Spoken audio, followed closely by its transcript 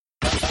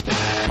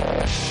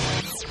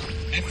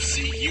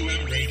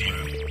FCUM Radio.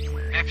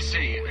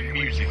 FC and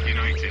Music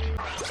United.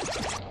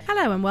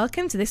 Hello and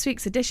welcome to this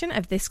week's edition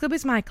of This Club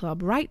Is My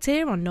Club, right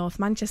here on North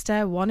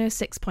Manchester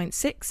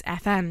 106.6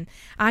 FM.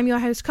 I'm your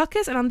host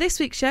Cockers, and on this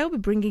week's show we're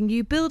bringing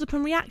you build-up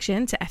and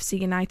reaction to FC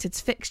United's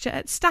fixture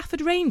at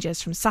Stafford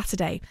Rangers from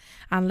Saturday.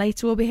 And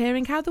later we'll be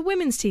hearing how the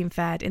women's team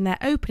fared in their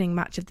opening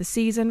match of the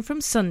season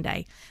from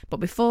Sunday. But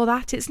before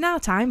that, it's now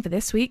time for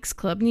this week's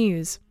club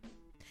news.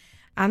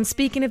 And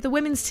speaking of the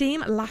women's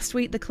team, last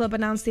week the club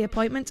announced the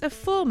appointment of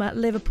former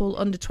Liverpool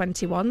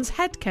under-21s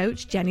head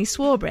coach Jenny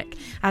Swarbrick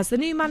as the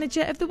new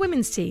manager of the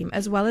women's team,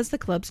 as well as the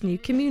club's new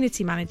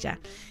community manager.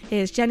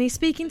 Here's Jenny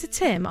speaking to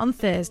Tim on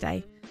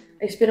Thursday.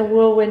 It's been a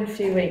whirlwind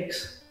few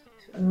weeks,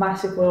 a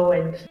massive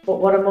whirlwind. But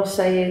what I must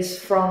say is,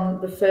 from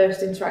the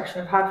first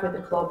interaction I've had with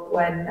the club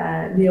when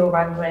Neil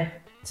rang me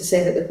to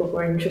say that the club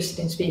were interested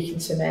in speaking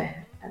to me,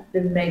 I've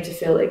been made to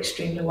feel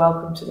extremely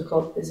welcome to the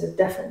club. There's a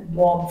definite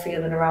warm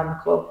feeling around the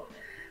club.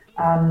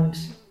 And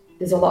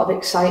there's a lot of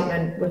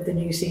excitement with the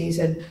new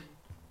season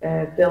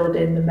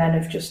building. The men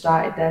have just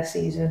started their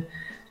season.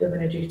 The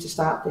women are due to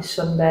start this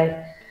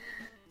Sunday.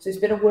 So it's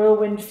been a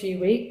whirlwind few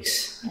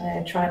weeks,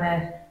 trying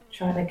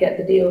to get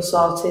the deal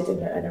sorted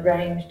and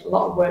arranged. A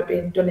lot of work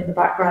being done in the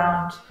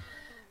background,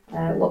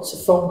 lots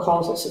of phone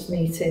calls, lots of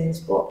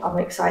meetings. But I'm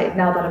excited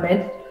now that I'm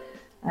in.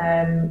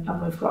 And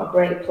we've got a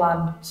great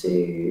plan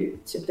to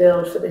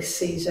build for this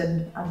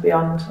season and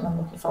beyond, and I'm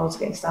looking forward to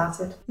getting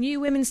started. New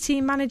women's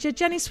team manager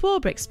Jenny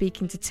Swarbrick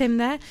speaking to Tim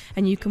there,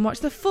 and you can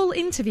watch the full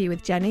interview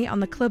with Jenny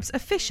on the club's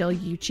official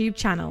YouTube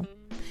channel.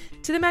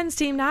 To the men's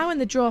team now, and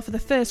the draw for the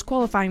first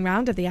qualifying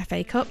round of the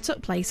FA Cup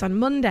took place on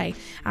Monday,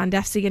 and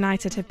FC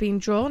United have been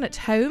drawn at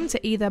home to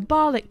either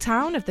Barlick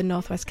Town of the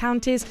North West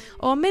Counties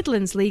or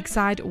Midlands League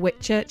side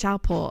Whitchurch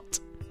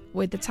Alport,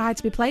 with the tie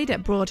to be played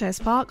at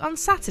Broadhurst Park on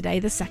Saturday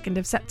the 2nd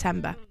of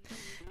September.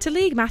 To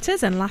league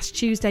matters, and last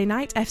Tuesday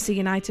night FC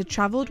United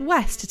travelled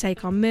west to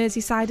take on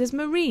Merseysiders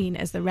Marine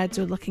as the Reds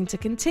were looking to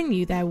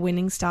continue their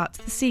winning start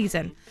to the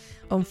season.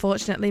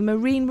 Unfortunately,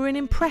 Marine were in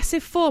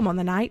impressive form on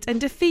the night and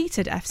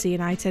defeated FC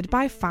United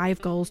by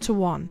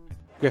 5-1.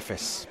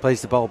 Griffiths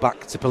plays the ball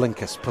back to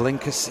Palinkas.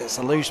 Palinkas, it's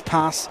a loose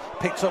pass,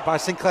 picked up by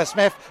Sinclair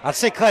Smith, and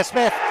Sinclair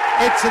Smith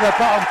into the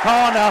bottom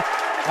corner.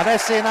 And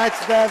FC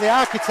United there, the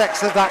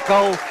architects of that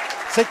goal.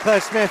 Sinclair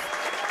Smith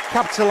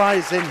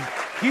capitalising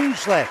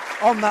hugely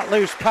on that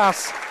loose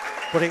pass,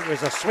 but it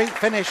was a sweet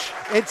finish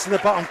into the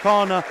bottom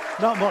corner.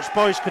 Not much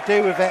boys could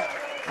do with it,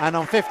 and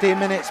on 15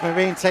 minutes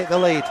Marine take the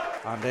lead.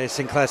 And here's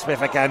Sinclair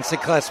Smith again.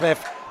 Sinclair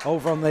Smith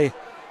over on the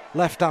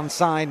left-hand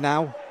side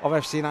now of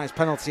FC United's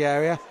penalty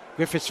area.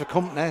 Griffiths for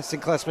company.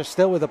 Sinclair Smith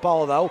still with the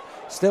ball though,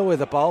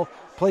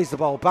 plays the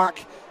ball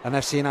back, and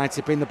FC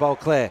United bring the ball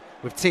clear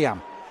with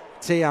Tiam.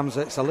 Tiam's,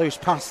 it's a loose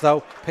pass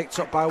though, picked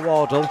up by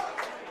Wardle.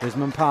 There's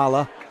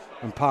Mampala.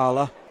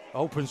 Mampala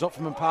opens up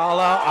for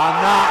Mampala,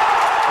 and that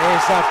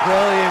is a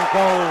brilliant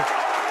goal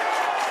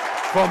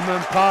from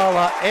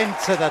Mampala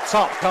into the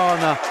top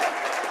corner.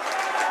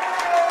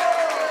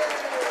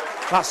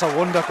 That's a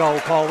wonder goal,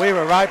 Paul. We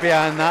were right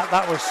behind that.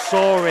 That was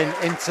soaring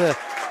into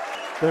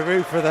the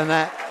roof of the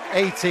net.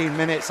 18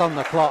 minutes on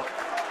the clock.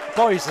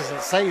 Boys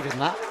isn't saving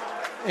that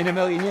in a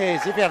million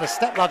years. If he had a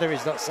stepladder,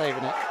 he's not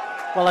saving it.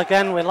 Well,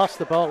 again, we lost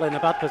the ball in a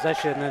bad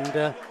position,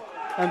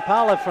 and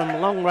Pala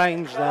from long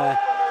range there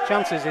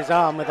chances his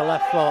arm with the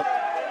left foot,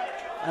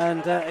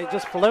 and it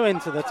just flew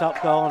into the top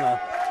corner.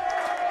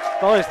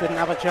 Boys didn't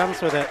have a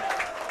chance with it.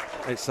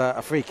 It's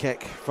a free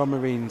kick from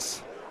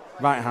Marine's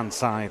right-hand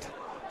side.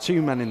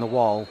 2 men in the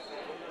wall.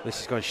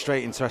 This is going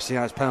straight into FC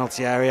United's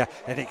penalty area,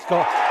 and it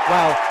goes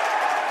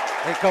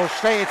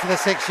straight into the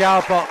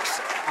 6-yard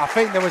box. I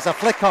think there was a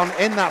flick on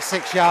in that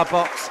 6-yard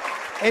box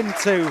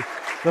into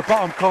the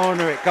bottom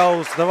corner. It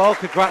goes. They're all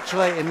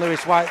congratulating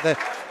Lewis White, the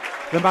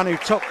man who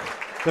took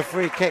the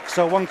free kick,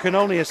 so one can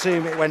only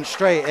assume it went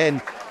straight in.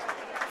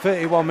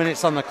 31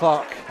 minutes on the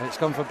clock, and it's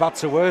gone from bad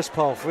to worse,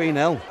 Paul.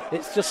 3-0.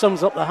 It just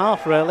sums up the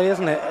half, really,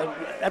 isn't it?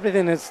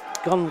 Everything has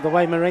gone the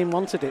way Marine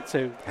wanted it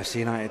to. FC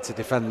United to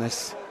defend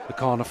this. The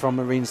corner from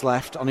Marine's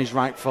left on his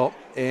right foot.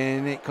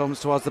 In it comes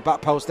towards the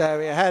back post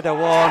area. Header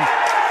one.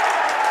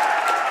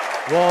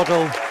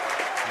 Wardle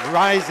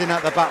rising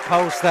at the back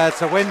post there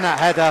to win that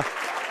header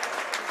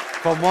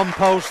from one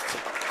post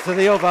to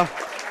the other,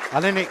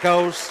 and in it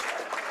goes.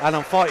 And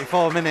on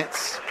 44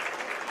 minutes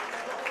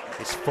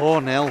it's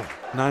 4-0.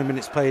 9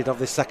 minutes played of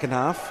this second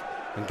half,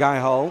 and Guy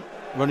Hall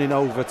running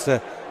over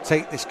to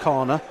take this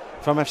corner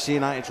from FC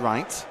United's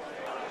right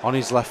on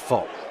his left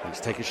foot. He's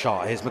taking a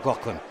shot. Here's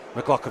McLaughlin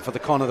for the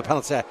corner of the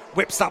penalty area.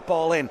 Whips that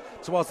ball in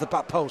towards the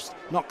back post.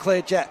 Not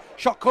cleared yet.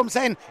 Shot comes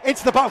in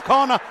into the bottom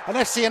corner, and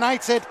FC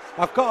United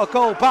have got a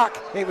goal back.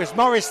 It was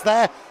Morris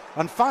there,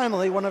 and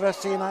finally one of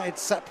FC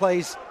United's set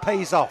plays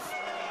pays off.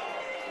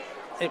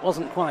 It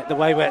wasn't quite the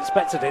way we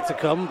expected it to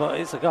come, but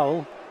it's a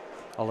goal.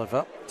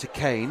 Oliver to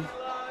Kane.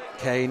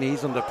 Kane,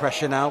 he's under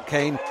pressure now.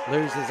 Kane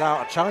loses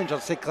out. A challenge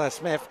on Sinclair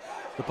Smith.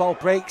 The ball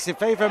breaks in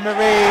favour of Marine,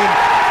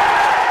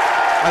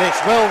 and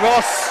it's Will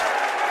Ross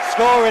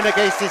scoring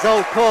against his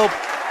old club.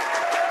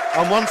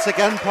 And once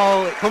again,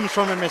 Paul, it comes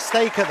from a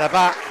mistake at the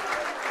back.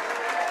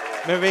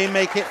 Marine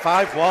make it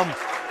 5-1.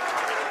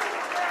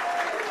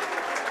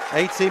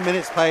 18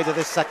 minutes played of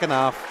this second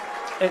half.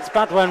 It's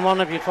bad when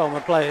one of your former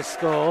players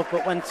score,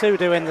 but when two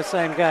do in the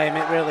same game,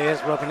 it really is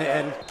rubbing it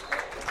in.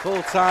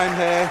 Full time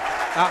here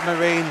at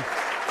Marine.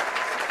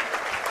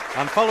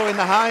 And following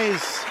the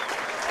highs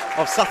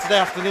of Saturday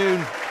afternoon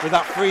with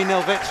that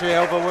 3-0 victory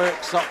over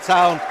Worksop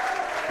Town,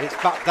 it's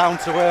back down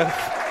to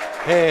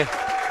earth here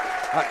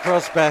at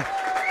Crosby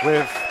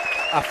with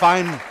a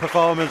fine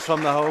performance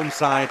from the home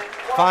side.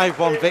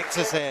 5-1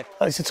 victors here.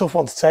 It's a tough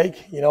one to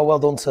take. Well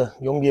done to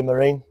Youngie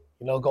Marine.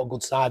 Got a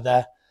good side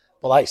there.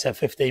 But like I said,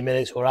 15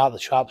 minutes, we're out the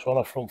traps, we're on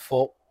our front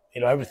foot.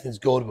 Everything's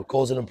good, we're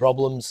causing them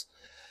problems.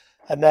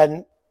 And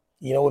then,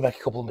 we make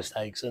a couple of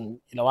mistakes. And,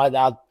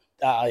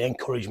 I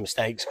encourage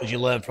mistakes because you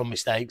learn from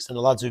mistakes. And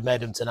the lads who've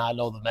made them tonight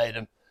know they've made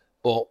them.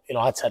 But,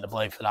 I take the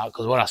blame for that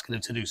because we're asking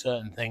them to do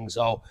certain things.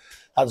 So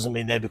that doesn't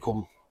mean they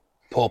become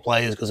poor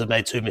players because they've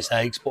made two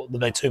mistakes. But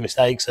they've made two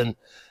mistakes and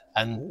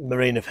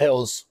Marine have hit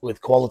us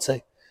with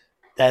quality.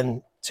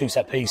 Then 2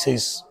 set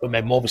pieces, we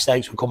made more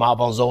mistakes, we come out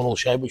of our zonal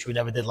shape, which we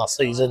never did last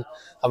season,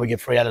 and we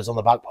give 3 headers on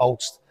the back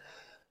post.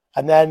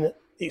 And then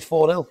it's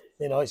 4-0,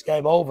 it's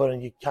game over,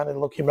 and you're kind of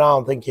looking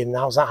around thinking,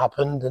 how's that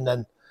happened? And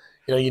then,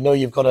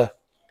 you've got to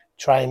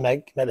try and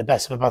make the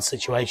best of a bad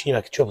situation. You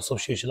make a triple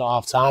substitution at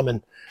half time,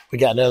 and we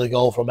get an early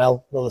goal from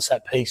El, another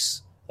set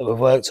piece that we've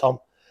worked on.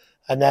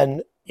 And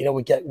then,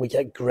 we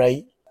get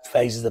great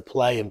phases of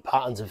play and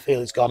patterns, and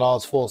Felix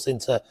Goddard's forced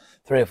into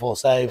 3 or 4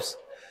 saves.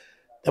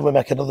 Then we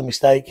make another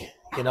mistake,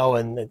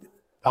 and it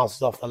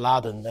bounces off the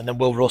lad, and then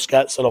Will Russ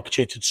gets an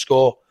opportunity to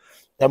score.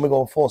 Then we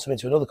go and force him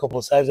into another couple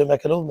of saves and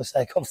make another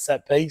mistake off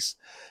set piece,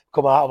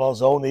 come out of our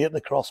zone, they hit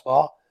the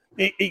crossbar.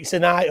 It's a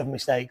night of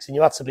mistakes, and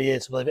you had to be here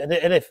to believe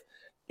it. And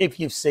if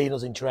you've seen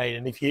us in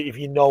training, if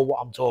you know what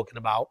I'm talking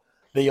about,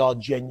 they are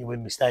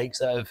genuine mistakes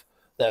that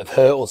have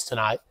hurt us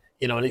tonight.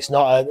 And it's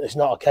not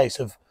a case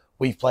of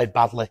we've played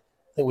badly.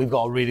 I think we've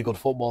got a really good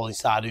footballing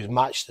side who's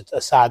matched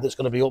a side that's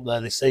going to be up there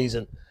this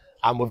season,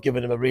 and we've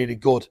given them a really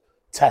good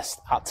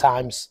test at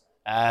times.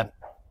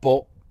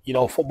 But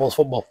football's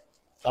football.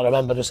 I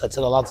remember I just said to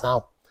the lads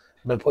now,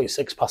 I've been putting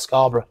 6 past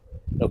Scarborough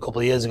a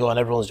couple of years ago, and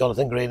everyone's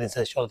Jonathan Green is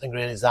this, Jonathan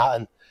Green is that,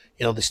 and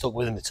they stuck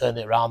with him, they turned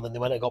it around, and they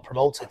went and got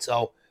promoted.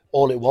 So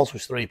all it was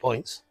 3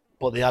 points,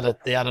 but they had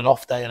an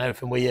off day, and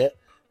everything we hit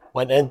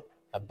went in.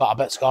 But I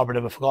bet Scarborough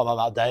never forgot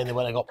that day, and they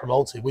went and got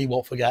promoted. We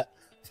won't forget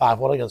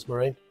 5-1 against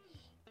Marine,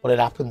 but it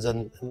happens,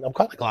 and I'm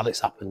kind of glad it's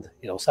happened.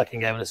 Second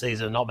game of the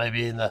season, not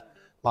maybe in the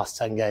last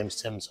 10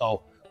 games, Tim.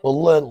 So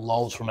we'll learn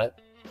loads from it.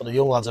 But the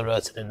young lads are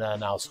hurting in there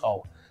now,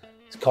 so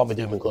it can't be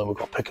doom and gloom. We've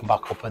got to pick them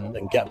back up and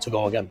get them to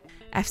go again.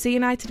 FC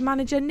United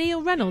manager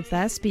Neil Reynolds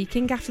there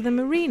speaking after the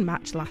Marine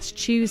match last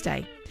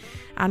Tuesday.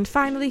 And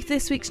finally, for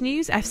this week's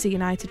news, FC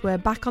United were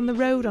back on the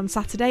road on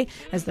Saturday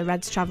as the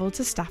Reds travelled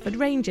to Stafford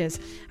Rangers.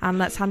 And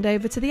let's hand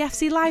over to the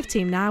FC Live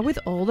team now with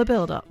all the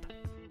build-up.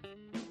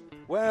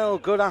 Well,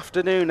 good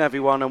afternoon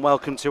everyone, and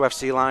welcome to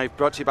FC Live,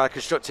 brought to you by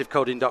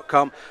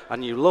ConstructiveCoding.com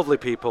and you lovely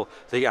people,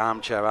 the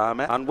Armchair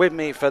Army. And with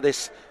me for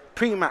this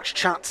pre-match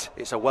chat,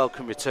 it's a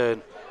welcome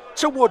return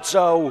to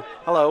Woodso.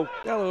 Hello.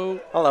 Hello.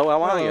 Hello,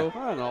 how are you?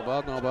 Oh,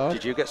 not bad.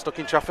 Did you get stuck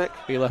in traffic?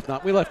 We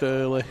left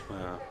early.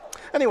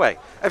 Anyway,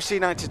 FC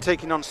United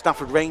taking on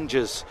Stafford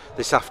Rangers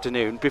this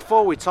afternoon.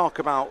 Before we talk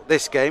about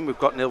this game, we've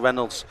got Neil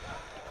Reynolds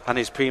and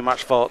his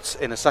pre-match thoughts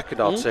in a second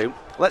or two.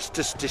 Let's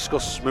just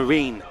discuss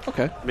Marine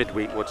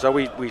midweek, Woodso.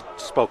 We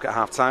spoke at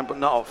half-time, but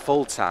not at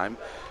full-time.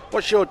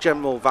 What's your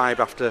general vibe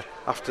after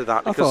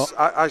that? Because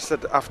I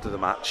said after the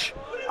match,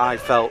 I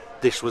felt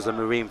this was a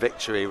Marine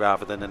victory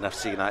rather than an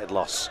FC United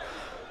loss.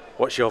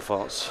 What's your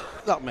thoughts?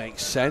 That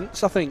makes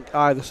sense. I think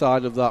either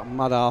side of that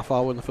mad half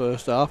hour in the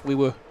first half, we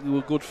were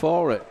good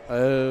for it.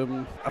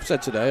 I've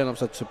said today, and I've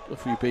said to a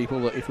few people,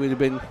 that if we'd have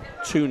been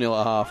 2-0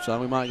 at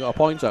half-time, we might have got a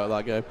point out of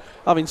that game.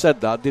 Having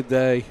said that, did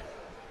they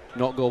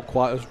not go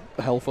quite as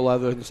hell for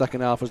leather in the second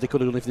half as they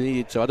could have done if they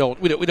needed to?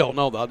 We don't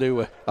know that, do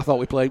we? I thought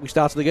we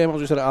started the game, as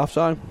we said, at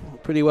half-time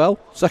pretty well.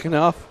 Second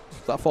half,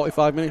 that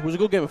 45 minutes was a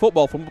good game of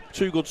football from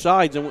two good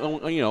sides, and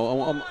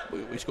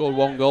we scored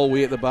 1 goal.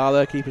 We hit the bar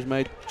there. Keepers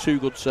made 2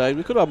 good saves.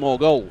 We could have more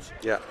goals.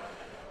 Yeah.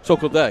 So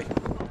could they.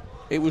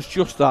 It was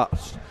just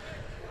that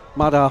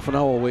mad half an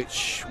hour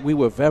which we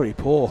were very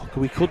poor.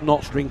 We could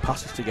not string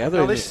passes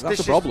together. That's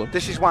the problem.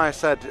 This is why I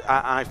said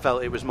I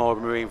felt it was more of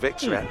a Marine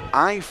victory.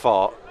 I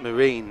thought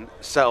Marine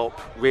set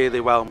up really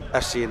well.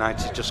 FC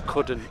United just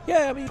couldn't.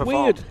 Yeah, I mean,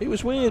 perform. It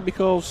was weird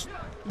because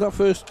that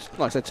first,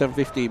 like I said,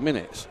 10-15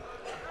 minutes.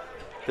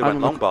 They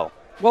went long ball.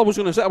 Well, I was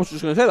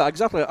just going to say that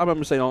exactly. I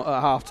remember saying at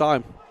half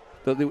time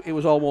that it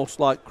was almost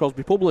like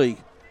Crosby Pub League.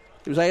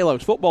 It was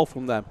A-Levels football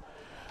from them,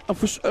 and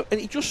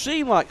it just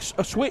seemed like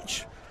a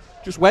switch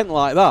just went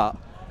like that,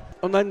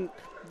 and then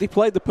they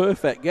played the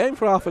perfect game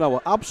for half an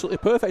hour, absolutely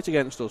perfect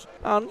against us.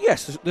 And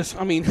yes,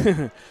 I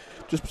mean,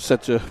 just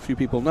said to a few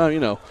people now,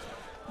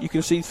 you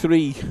can see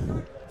 3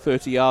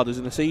 30-yarders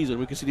in a season.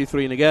 We can see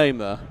 3 in a game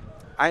there.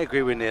 I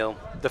agree with Neil.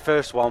 The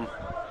first one,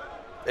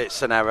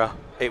 it's an error.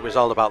 it was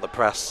all about the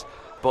press,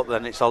 but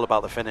then it's all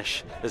about the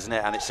finish, isn't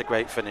it? And it's a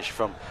great finish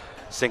from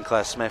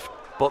Sinclair Smith.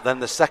 But then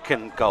the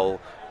second goal,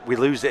 we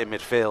lose it in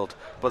midfield,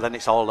 but then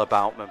it's all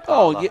about Mpala.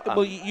 Oh, yeah,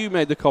 well, you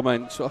made the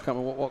comment, so I can't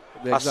remember what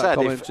the exact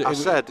comment.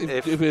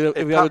 If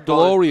we had a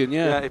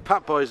DeLorean, if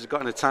Pat Boys had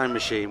got in a time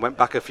machine, went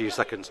back a few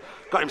seconds,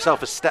 got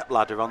himself a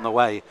stepladder on the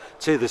way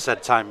to the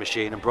said time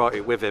machine and brought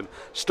it with him,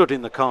 stood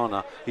in the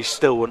corner, he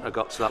still wouldn't have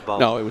got to that ball.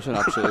 No, it was an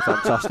absolutely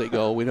fantastic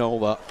goal, we know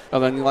that.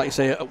 And then, like you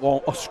say, a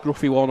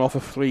scruffy one off a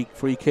free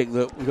kick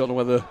that we don't know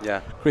whether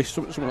Chris,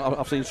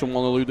 I've seen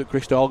someone allude that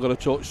Chris Dahl got a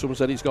touch, someone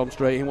said it's gone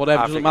straight in,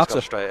 whatever, doesn't matter.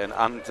 It's gone straight in,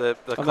 and the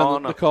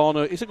corner. The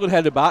corner, it's a good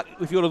header back.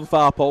 If you're on the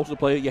far post of the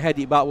player, you head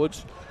it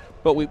backwards.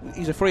 But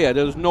he's a free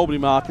header. There's nobody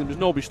marking him. There's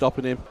nobody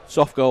stopping him.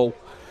 Soft goal.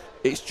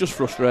 It's just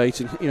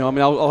frustrating. I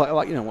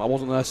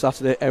wasn't there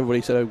Saturday.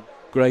 Everybody said how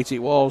great it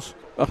was.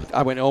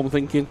 I went home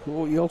thinking,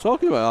 what are you all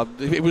talking about?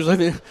 It was.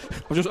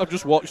 I've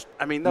just watched.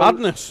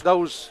 Madness.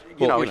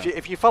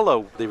 If you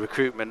follow the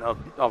recruitment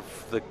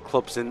of the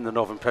clubs in the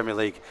Northern Premier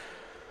League,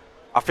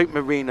 I think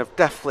Marine have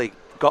definitely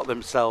got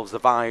themselves the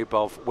vibe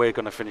of we're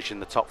going to finish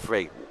in the top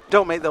 3.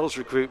 Don't make those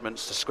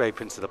recruitments to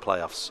scrape into the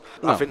playoffs.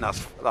 No. I think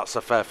that's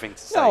a fair thing to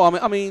say. No,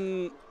 I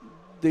mean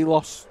they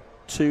lost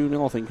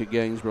 2-0, I think, at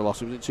Gainsborough.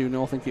 Was it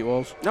 2-0, I think it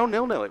was? No,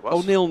 0-0 it was.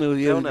 Oh, 0-0,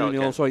 yeah,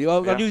 0-0, sorry.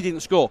 I knew they didn't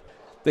score.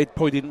 They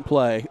probably didn't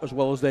play as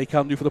well as they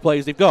can do for the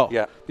players they've got.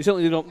 Yeah. They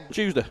certainly did on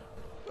Tuesday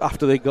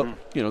after they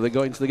got, they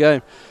got into the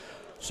game.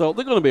 So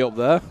they're going to be up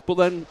there, but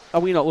then are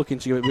we not looking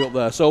to be up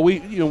there? So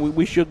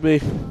we should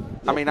be.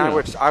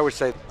 I would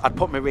say I'd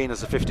put Marine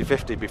as a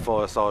 50-50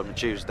 before I saw him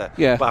Tuesday.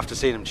 Yeah. But after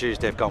seeing him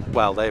Tuesday, I've gone,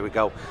 well, there we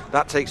go.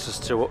 That takes us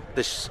to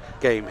this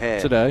game here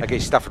today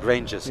against Stafford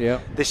Rangers. Yeah.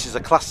 This is a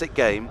classic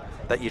game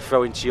that you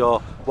throw into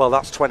your,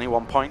 that's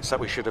 21 points that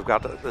we should have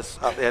got at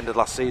the end of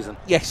last season.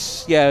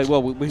 Yes, yeah,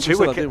 well, we said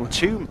that, didn't we?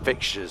 2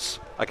 fixtures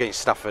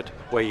against Stafford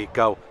where you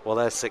go,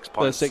 there's 6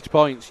 points. There's 6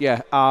 points,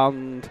 yeah,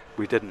 and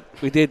we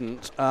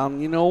didn't.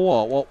 And you know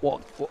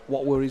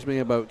what worries me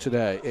about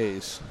today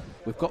is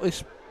we've got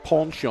this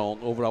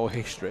penchant over our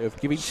history of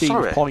giving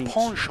teams points.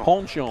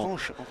 Penchant.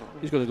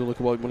 He's going to go look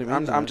at what it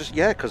means. I'm just,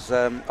 because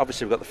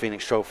obviously we've got the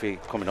Phoenix Trophy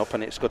coming up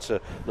and it's good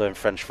to learn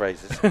French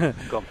phrases.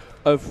 Go on.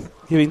 Of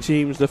giving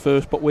teams the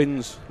first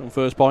wins and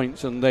first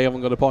points, and they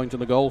haven't got a point in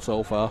the goal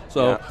so far.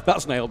 So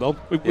that's nailed on.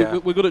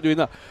 We're good at doing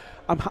that.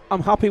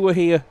 I'm happy we're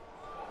here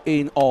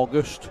in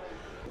August.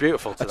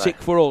 Beautiful today. A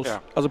tick for us,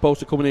 as opposed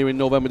to coming here in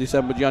November,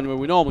 December, January,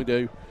 we normally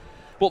do.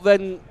 But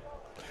then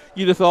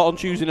you'd have thought on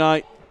Tuesday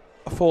night,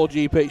 a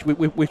 4G pitch,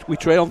 we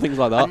train on things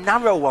like that. A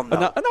narrow one,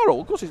 though. A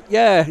narrow, of course.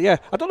 Yeah.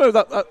 I don't know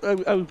how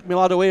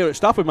Milado here at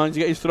Stafford managed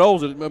to get his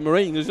throws at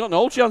Marine. There's not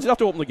no chance. He'd have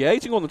to open the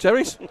gate and go on the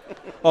terrace.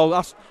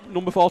 That's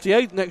number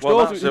 48 next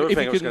door. If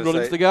he can run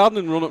into the garden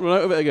and run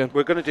out of it again.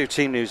 We're going to do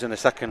team news in a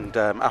second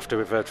after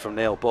we've heard from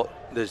Neil, but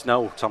there's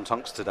no Tom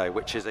Tonks today,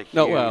 which is a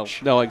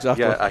huge... No,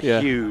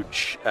 exactly.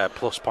 Huge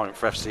plus point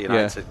for FC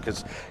United,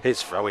 because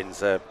his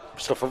throw-ins are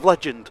stuff of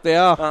legend. They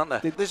are.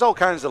 Aren't they? There's all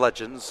kinds of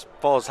legends.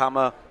 Thor's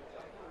hammer,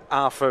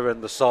 Arthur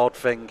and the sword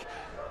thing,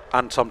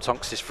 and Tom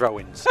Tonks'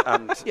 throw-ins,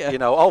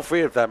 and all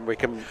 3 of them we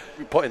can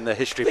put in the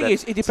history. The thing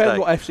is, it depends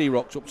what FC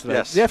rocked up today.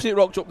 Yes. The FC that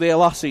rocked up there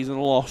last season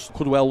and lost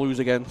could well lose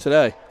again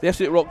today. The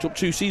FC that rocked up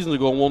 2 seasons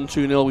ago and won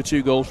 2-0 with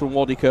 2 goals from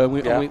Wadika,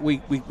 and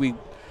we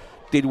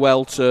did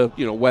well to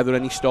weather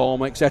any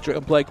storm, etc.,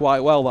 and play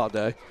quite well that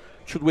day.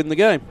 Should win the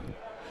game.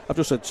 I've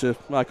just said to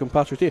my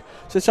compatriot here,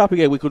 it's the type of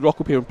game we could rock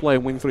up here and play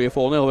and win 3 or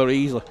 4-0 very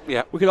easily.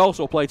 Yeah. We could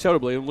also play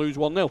terribly and lose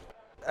 1-0.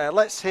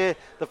 Let's hear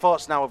the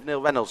thoughts now of Neil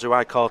Reynolds, who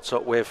I caught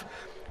up with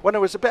when I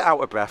was a bit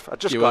out of breath. I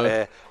just got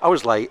here. I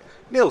was late.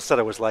 Neil said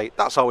I was late.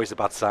 That's always a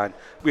bad sign.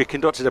 We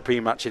conducted a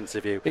pre-match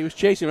interview. He was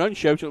chasing around,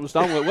 shouting up the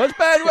stand, "Where's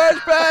Ben?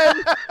 Where's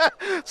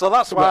Ben?" So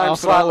that's why I'm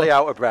slightly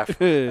out of breath.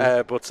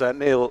 But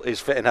Neil is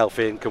fit and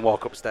healthy and can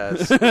walk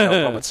upstairs. No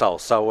problem at all.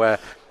 So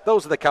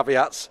those are the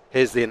caveats.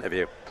 Here's the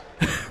interview.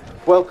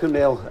 Welcome,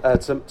 Neil,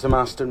 to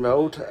Marston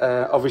Road.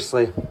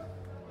 Obviously,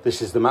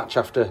 this is the match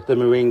after the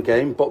Marine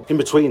game, but in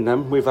between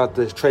them, we've had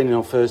the training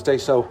on Thursday.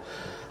 So,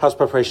 how's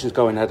preparations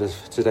going ahead of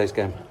today's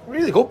game?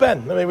 Really good,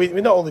 Ben. I mean,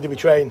 we not only did we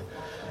train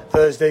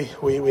Thursday,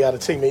 we had a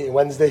team meeting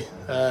Wednesday.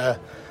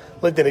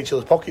 Lived in each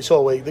other's pockets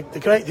all week. The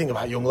great thing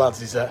about young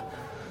lads is that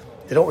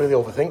they don't really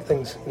overthink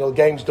things. The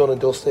game's done and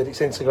dusted. It's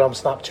Instagram,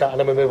 Snapchat, and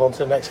then we move on to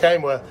the next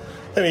game. Where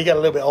then when you get a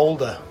little bit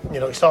older,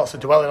 it starts to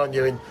dwell on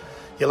you, and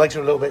your legs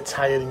are a little bit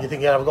tired, and you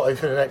think, I've got to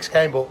for the next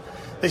game, but.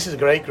 This is a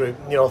great group.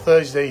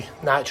 Thursday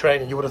night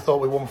training, you would have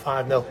thought we won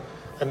 5-0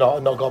 and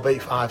not got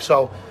beat 5.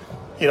 So,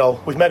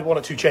 we've made 1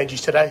 or 2 changes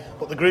today,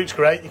 but the group's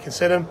great. You can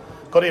see them.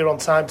 Got here on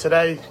time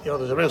today.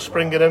 There's a real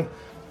spring in them.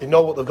 They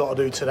know what they've got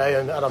to do today,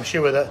 and I'm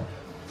sure that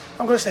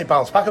I'm going to say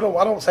bounce back. I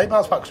don't say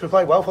bounce back because we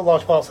played well for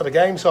large parts of the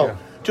game. So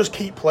just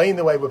keep playing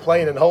the way we're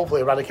playing, and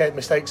hopefully eradicate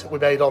mistakes that we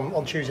made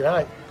on Tuesday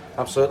night.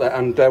 Absolutely,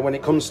 and when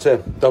it comes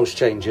to those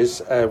changes,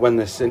 when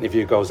this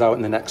interview goes out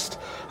in the next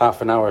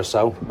half an hour or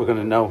so, we're going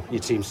to know your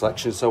team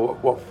selection. So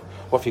what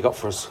What have you got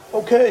for us?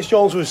 Well, Curtis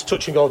Jones was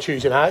touch and go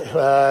Tuesday night.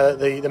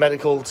 The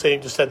medical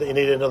team just said that he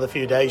needed another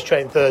few days,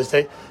 trained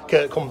Thursday.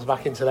 Kurt comes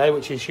back in today,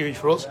 which is huge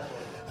for us.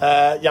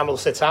 Jan will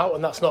sit out,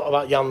 and that's not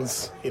about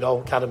Jan's,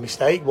 kind of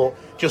mistake, but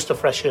just to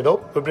freshen it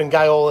up. We bring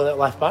Guy Hall in at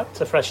left back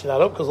to freshen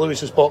that up, because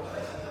Lewis has put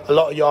a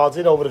lot of yards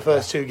in over the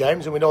first 2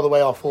 games, and we know the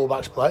way our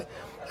full-backs play.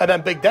 And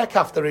then Big Deck,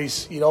 after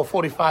his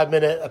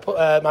 45-minute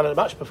man of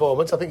the match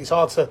performance, I think it's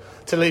hard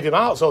to leave him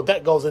out. So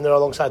Deck goes in there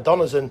alongside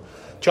Donners, and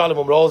Charlie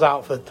Munro's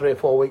out for 3 or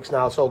 4 weeks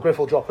now. So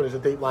Griffel dropping as a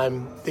deep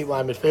line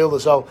midfielder.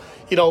 So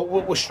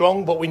we're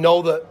strong, but we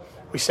know that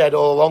we said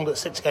all along that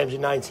 6 games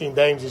in 19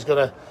 days is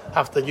going to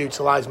have to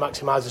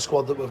maximise the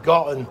squad that we've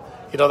got, and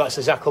that's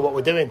exactly what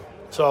we're doing.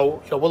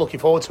 So we're looking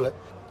forward to it.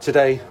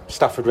 Today,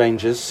 Stafford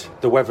Rangers,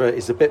 the weather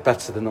is a bit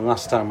better than the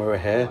last time we were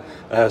here.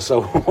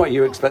 So what are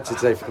you expecting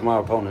today from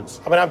our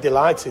opponents? I mean, I'm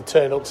delighted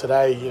turning up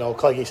today.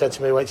 Cleggy said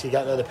to me, wait till you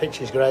get there, the pitch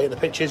is great, and the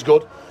pitch is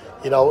good.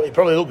 It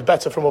probably looks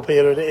better from up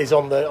here than it is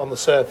on the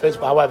surface,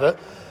 but however,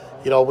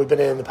 we've been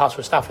here in the past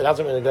with Stafford, it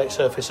hasn't been a great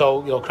surface,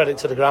 so credit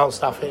to the ground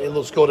staff, it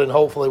looks good and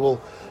hopefully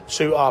will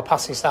suit our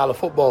passing style of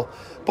football.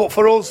 But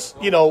for us,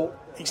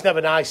 it's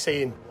never nice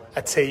seeing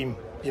a team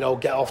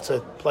get off to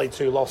play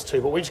 2, lost 2,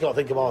 but we just got to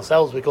think of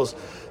ourselves, because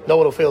no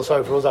one will feel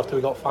sorry for us after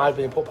we got 5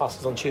 being put past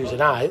us on Tuesday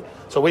night.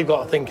 So we've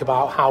got to think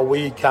about how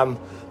we can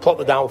plot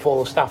the downfall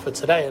of Stafford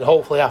today, and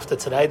hopefully after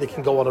today they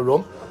can go on a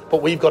run.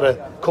 But we've got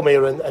to come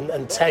here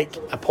and take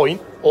a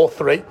point or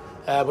 3,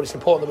 but it's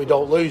important that we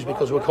don't lose,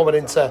 because we're coming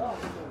into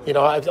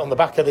on the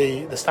back of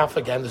the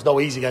Stafford game. There's no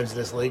easy games in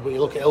this league, but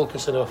you look at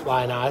Ilkeston who are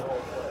flying high,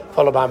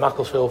 followed by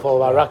Macclesfield, followed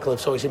by Radcliffe.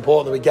 So it's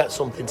important that we get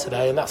something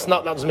today, and that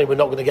doesn't mean we're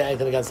not going to get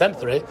anything against them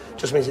 3. It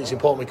just means it's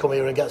important we come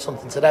here and get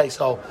something today.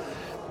 So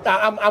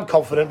I'm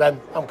confident,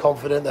 Ben. I'm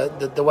confident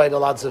that the way the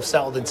lads have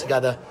settled in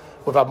together,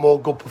 we've had more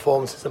good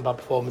performances than bad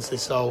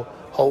performances. So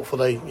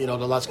hopefully, the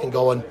lads can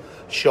go and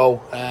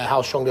show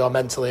how strong they are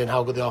mentally and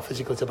how good they are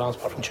physically to bounce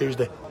back from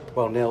Tuesday.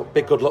 Well, Neil,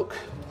 big good luck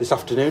this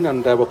afternoon,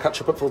 and we'll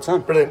catch up at full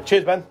time. Brilliant.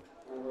 Cheers, Ben.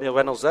 Neil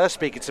Reynolds there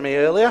speaking to me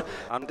earlier,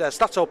 and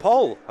Stato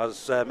Paul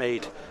has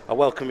made a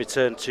welcome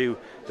return to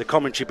the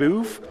commentary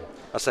booth.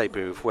 I say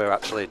booth, we're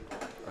actually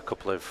a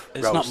couple of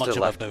it's rows not much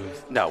still of left. A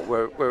booth. No,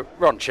 we're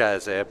on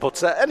chairs here,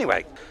 but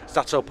anyway,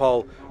 Stato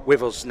Paul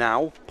with us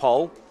now.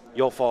 Paul,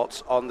 your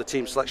thoughts on the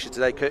team selection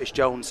today? Curtis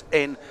Jones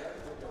in,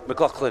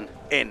 McLaughlin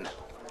in.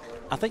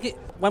 I think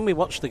when we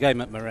watched the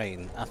game at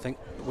Marine, I think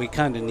we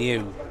kind of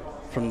knew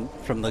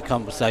from the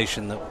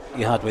conversation that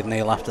you had with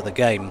Neil after the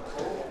game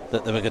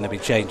that there were going to be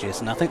changes,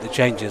 and I think the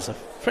changes are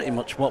pretty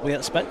much what we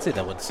expected,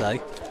 I would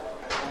say.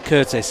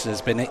 Curtis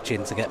has been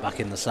itching to get back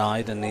in the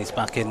side, and he's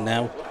back in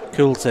now.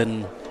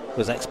 Coulton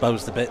was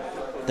exposed a bit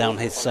down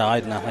his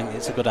side, and I think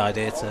it's a good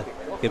idea to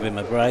give him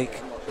a break.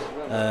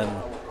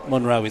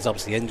 Munro is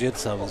obviously injured,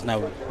 so there's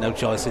no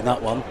choice in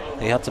that one.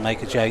 He had to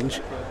make a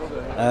change.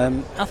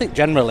 I think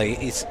generally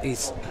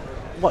he's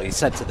what he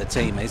said to the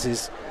team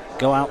is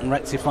go out and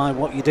rectify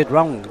what you did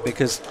wrong,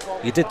 because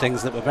you did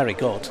things that were very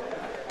good.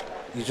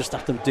 You just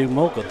have to do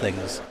more good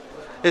things.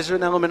 Is there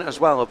an element as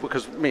well,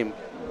 because me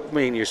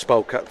and you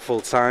spoke at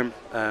full time,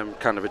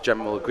 kind of a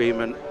general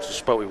agreement,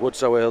 spoke with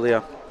Woodso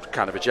earlier,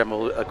 kind of a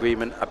general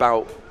agreement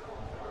about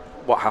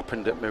what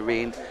happened at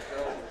Marine.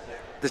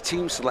 The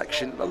team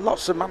selection,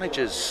 lots of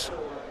managers,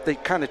 they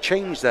kind of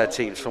changed their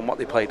teams from what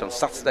they played on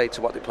Saturday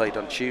to what they played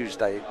on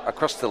Tuesday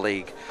across the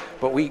league,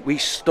 but we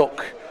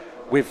stuck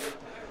with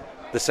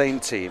the same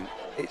team.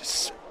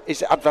 Is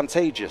it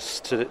advantageous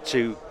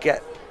to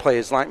get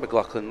players like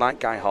McLaughlin, like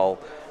Guy Hall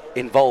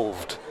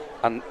involved,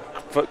 and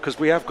because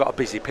we have got a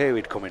busy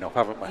period coming up,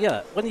 haven't we?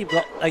 Yeah, when you've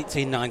got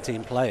 18,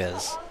 19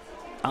 players,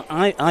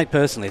 I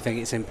personally think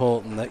it's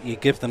important that you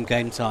give them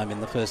game time in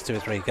the first 2 or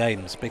 3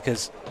 games,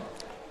 because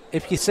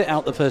if you sit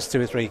out the first 2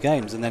 or 3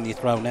 games and then you're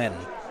thrown in,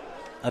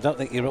 I don't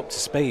think you're up to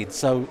speed.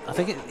 So I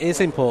think it is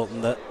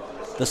important that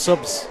the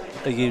subs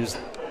are used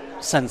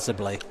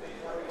sensibly,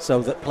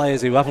 so that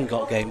players who haven't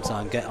got game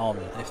time get on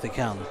if they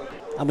can.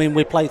 I mean,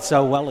 we played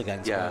so well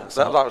against that's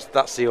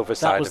the other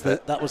side of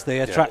it. That was the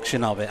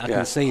attraction of it. I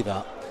can see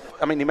that.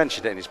 I mean, he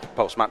mentioned it in his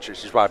post-match,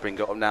 which is why I bring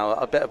it up now.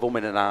 A bit of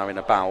umming and ahhing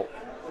about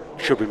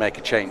should we make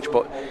a change,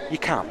 but you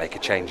can't make a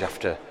change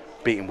after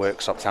beating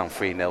Worksop Town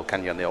 3-0,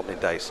 can you, on the opening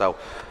day? So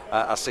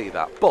I see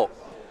that. But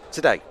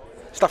today,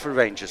 Stafford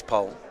Rangers,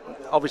 Paul.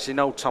 Obviously,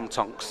 no Tom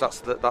Tonks.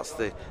 That's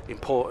the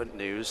important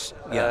news.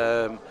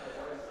 Yeah.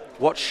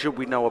 What should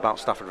we know about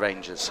Stafford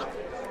Rangers?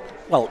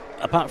 Well,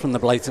 apart from the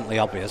blatantly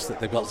obvious that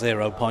they've got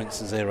 0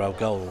 points and 0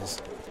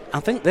 goals, I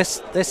think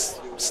this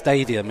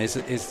stadium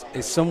is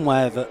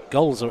somewhere that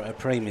goals are at a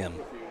premium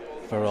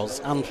for us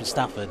and for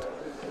Stafford.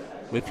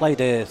 We've played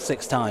here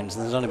 6 times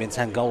and there's only been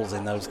 10 goals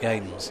in those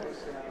games.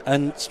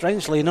 And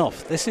strangely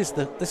enough, this is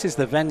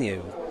the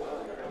venue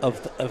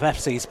of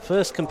FC's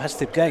first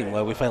competitive game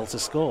where we failed to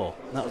score.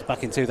 That was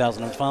back in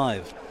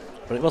 2005,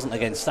 but it wasn't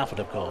against Stafford,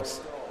 of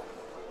course.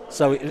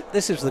 So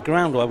this is the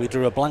ground where we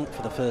drew a blank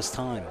for the first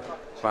time.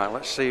 Right,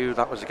 let's see who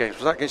that was against.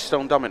 Was that against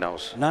Stone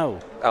Dominoes? No.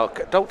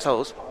 Don't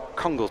tell us.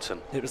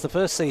 Congleton. It was the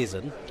first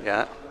season.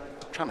 Yeah.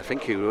 I'm trying to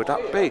think who would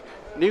that be.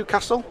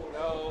 Newcastle?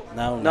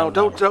 No,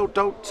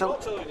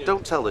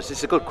 Don't tell us.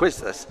 It's a good quiz,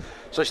 this.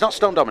 So it's not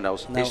Stone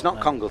Dominoes, it's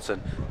not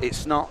Congleton,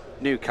 it's not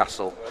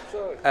Newcastle.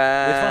 We've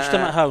watched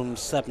them at home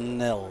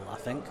 7-0, I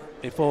think,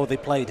 before they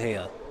played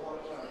here.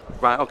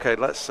 Right, okay,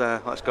 let's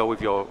go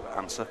with your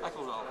answer.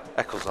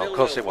 Ecclesall, of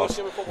course it was.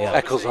 Yeah.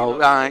 Ecclesall,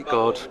 right,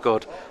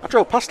 good. I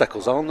drove past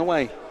Ecclesall on the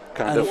way,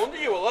 kind of. wonder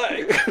you were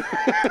late.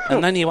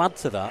 And then you add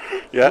to that,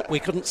 Yeah. we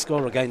couldn't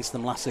score against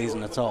them last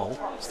season at all,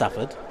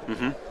 Stafford.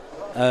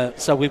 Mm-hmm.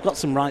 So we've got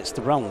some rights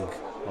to wrong,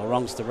 or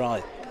wrongs to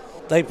right.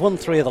 They've won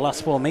 3 of the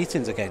last 4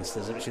 meetings against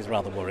us, which is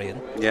rather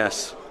worrying.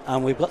 Yes.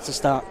 And we've got to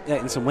start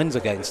getting some wins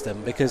against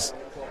them, because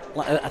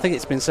I think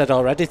it's been said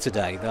already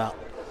today that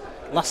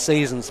last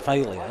season's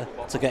failure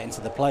to get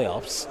into the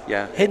playoffs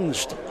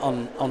hinged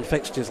on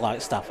fixtures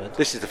like Stafford.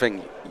 This is the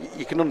thing,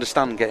 you can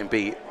understand getting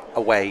beat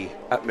away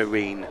at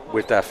Marine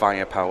with their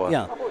firepower.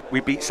 Yeah. We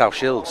beat South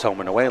Shields home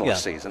and away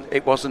last season.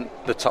 It wasn't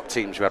the top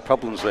teams we had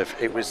problems with,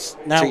 it was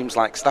teams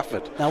like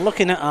Stafford. Now,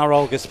 looking at our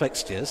August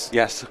fixtures,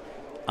 yes,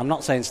 I'm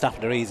not saying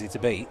Stafford are easy to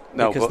beat,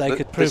 no, because they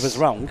could prove us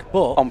wrong,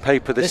 but on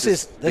paper this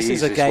is the a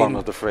easiest game, one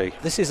of the 3.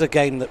 This is a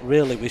game that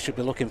really we should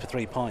be looking for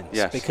 3 points,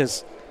 yes,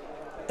 because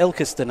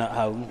Ilkeston at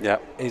home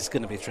is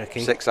going to be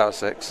tricky. 6 out of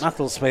 6.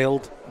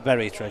 Macclesfield,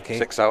 very tricky.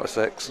 6 out of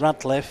 6.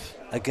 Radcliffe,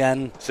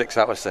 again. 6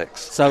 out of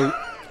 6.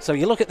 So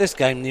you look at this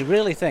game and you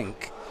really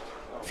think,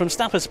 from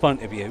Stafford's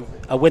point of view,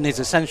 a win is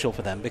essential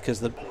for them because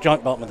the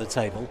joint bottom of the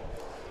table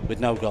with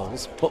no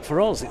goals. But for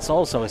us, it's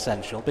also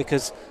essential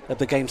because of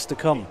the games to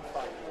come.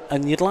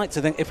 And you'd like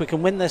to think if we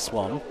can win this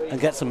one and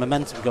get some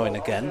momentum going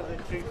again,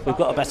 we've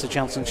got a better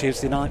chance on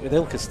Tuesday night with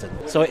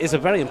Ilkeston. So it is a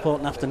very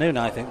important afternoon,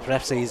 I think, for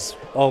FC's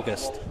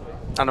August.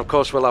 And of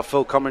course we'll have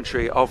full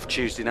commentary of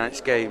Tuesday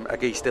night's game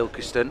against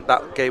Ilkeston.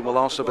 That game will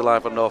also be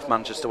live on North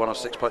Manchester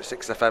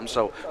 106.6 FM,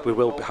 so we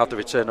will have the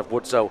return of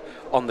Woodzo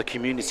on the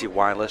community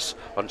wireless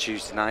on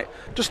Tuesday night.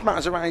 Just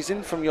matters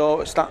arising from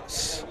your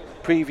stats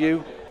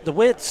preview. The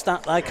weird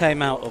stat I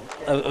came out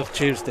of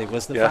Tuesday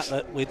was the fact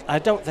that I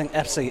don't think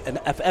FC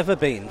have ever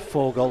been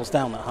 4 goals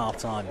down at half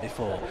time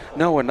before.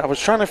 No, and I was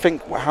trying to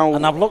think how.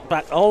 And I've looked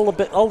back all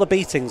the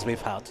beatings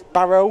we've had.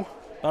 Barrow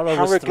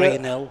was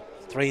 3-0,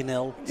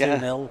 3-0,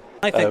 2-0.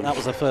 I think that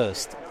was a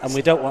first, and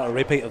we don't want a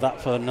repeat of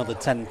that for another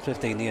 10,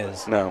 15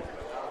 years. No.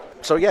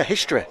 So yeah,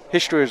 history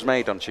is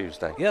made on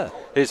Tuesday. Yeah.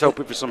 Here's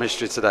hoping for some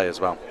history today as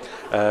well.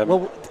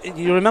 Well,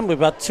 you remember we've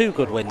had 2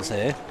 good wins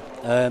here.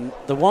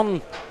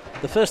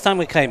 The first time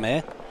we came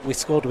here, we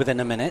scored within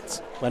a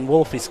minute when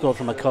Wolfie scored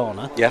from a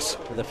corner. Yes.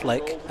 With a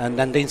flick, and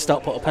then Dean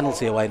Stott put a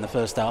penalty away in the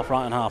first half,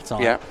 right on half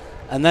time. Yeah.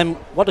 And then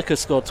Wadaka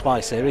scored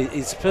twice here.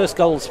 His first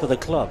goals for the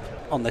club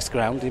on this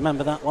ground. Do you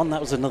remember that one?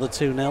 That was another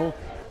 2-0.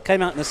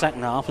 Came out in the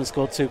second half and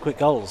scored 2 quick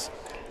goals.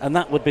 And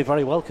that would be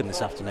very welcome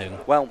this afternoon.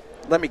 Well,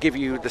 let me give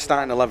you the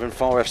starting 11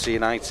 for FC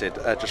United,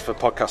 just for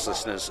podcast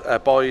listeners.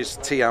 Boys,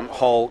 Tiam,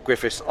 Hall,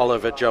 Griffiths,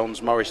 Oliver,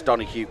 Jones, Morris,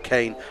 Donoghue,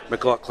 Kane,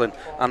 McLaughlin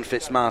and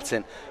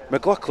Fitzmartin.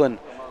 McLaughlin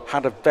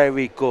had a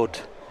very good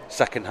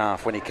second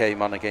half when he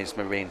came on against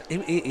Marine.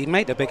 He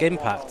made a big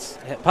impact.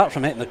 Apart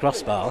from hitting the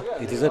crossbar,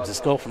 he deserved to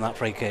score from that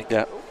free kick.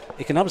 Yeah.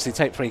 He can obviously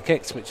take free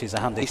kicks, which is a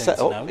handy thing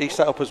to know. He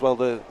set up as well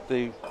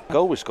the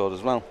goal we scored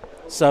as well.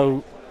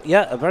 So,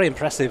 yeah, a very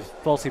impressive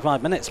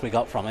 45 minutes we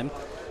got from him.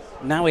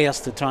 Now he has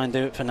to try and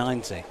do it for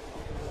 90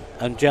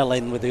 and gel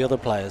in with the other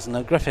players.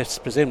 And Griffiths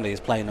presumably is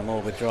playing a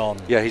more withdrawn.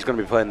 Yeah, he's going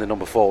to be playing the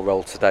number 4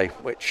 role today,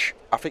 which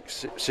I think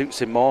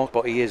suits him more,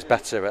 but he is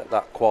better at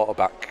that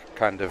quarterback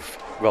kind of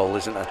role,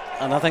 isn't he?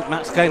 And I think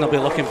Max Kane will be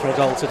looking for a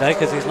goal today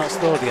because he's not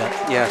scored yet.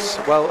 Yes,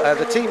 well,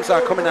 the teams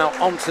are coming out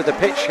onto the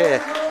pitch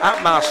here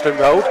at Marston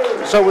Road.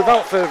 So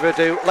without further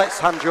ado, let's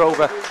hand you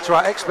over to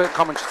our expert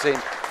commentary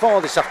team for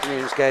this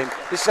afternoon's game.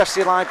 This is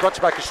FC Live, brought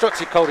to you by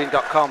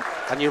ConstructiveCoding.com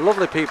and you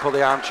lovely people,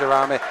 the Armchair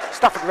Army.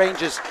 Stafford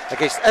Rangers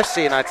against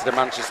FC United of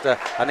Manchester,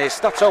 and here's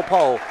Stato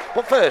Paul.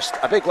 But first,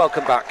 a big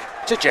welcome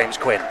back to James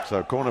Quinn.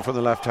 So corner from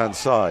the left-hand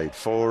side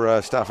for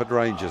Stafford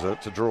Rangers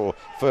to draw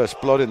first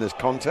blood in this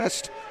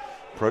contest.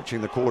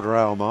 Approaching the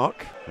quarter-hour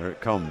mark. There it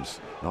comes.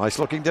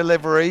 Nice-looking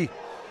delivery.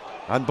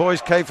 And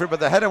boys came for it, but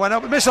the header went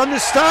up.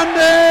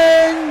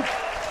 Misunderstanding!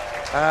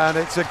 And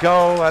it's a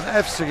goal, and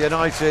FC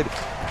United,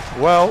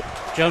 well...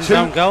 Jones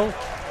down goal.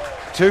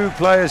 2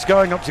 players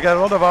going up together,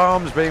 a lot of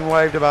arms being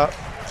waved about.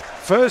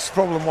 First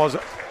problem was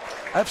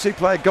FC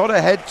player got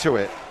ahead to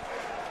it.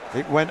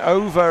 It went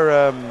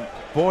over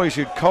boys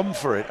who'd come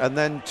for it, and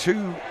then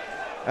 2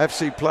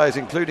 FC players,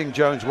 including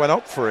Jones, went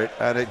up for it,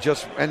 and it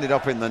just ended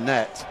up in the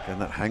net. And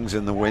that hangs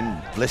in the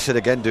wind. Blissett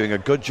again doing a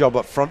good job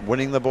up front,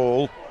 winning the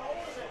ball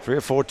 3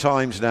 or 4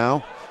 times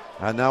now.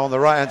 And now on the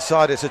right-hand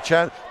side, it's a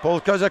chance.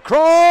 Ball goes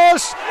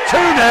across,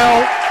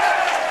 2-0.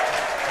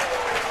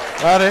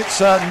 And it's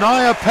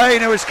Nia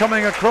Payne who is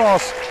coming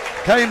across.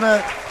 Came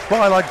there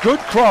by a good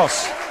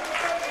cross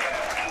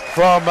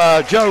from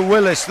Joe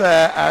Willis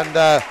there,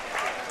 and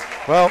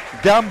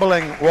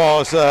gambling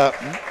was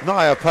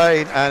Nia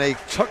Payne, and he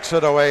tucks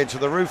it away into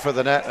the roof of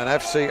the net, and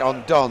FC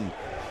undone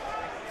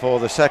for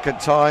the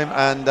second time,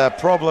 and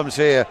problems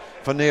here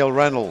for Neil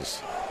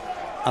Reynolds.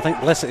 I think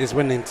Blissett is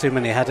winning too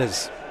many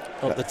headers.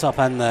 up the top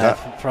end there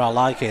for our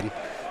liking,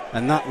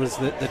 and that was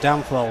the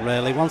downfall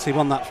really. Once he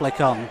won that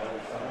flick on,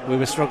 we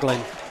were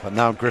struggling. But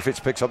now Griffiths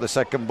picks up the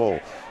second ball.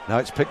 Now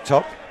it's picked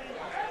up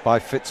by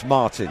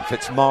Fitzmartin.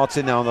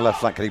 Fitzmartin now on the left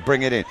flank. Can he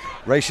bring it in?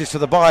 Races to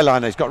the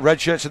byline. He's got red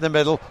shirts in the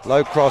middle.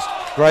 Low cross.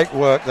 Great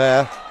work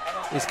there.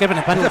 He's given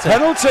a penalty. It's a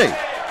penalty.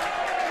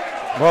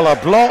 Well, a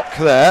block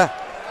there.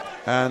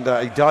 And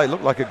he dived.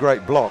 Looked like a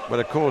great block. But,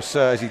 of course,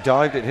 as he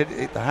dived, it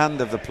hit the hand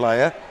of the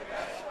player.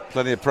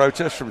 Plenty of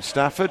protest from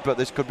Stafford, but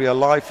this could be a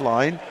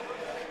lifeline.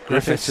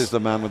 Griffiths is the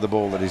man with the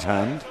ball in his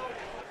hand.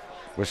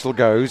 Whistle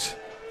goes.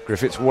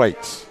 Griffiths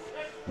waits.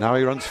 Now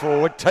he runs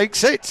forward,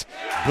 takes it,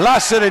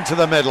 blasts it into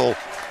the middle,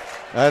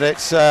 and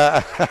it's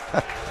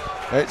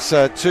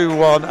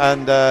 2-1.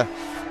 And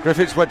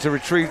Griffiths went to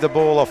retrieve the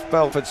ball off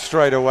Belford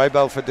straight away.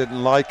 Belford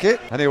didn't like it.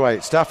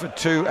 Anyway, Stafford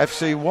 2,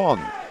 FC 1.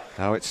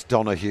 Now it's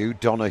Donahue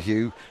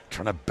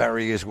trying to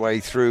bury his way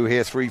through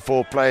here.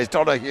 3-4 players.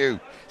 Donahue,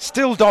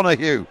 still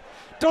Donahue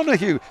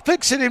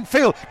flicks it in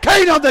field.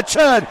 Kane on the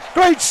turn,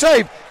 great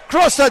save.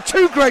 Cross that,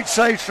 2 great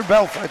saves from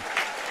Belford.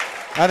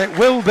 And it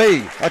will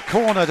be a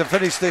corner to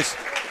finish this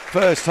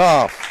first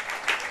half.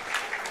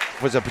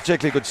 Was a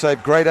particularly good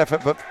save, great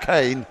effort by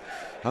Kane,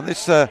 and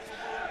this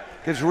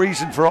gives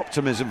reason for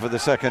optimism for the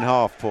second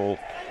half, Paul.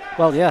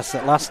 Well, yes,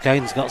 at last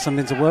Kane's got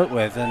something to work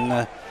with,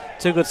 and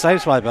 2 good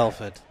saves by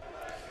Belford.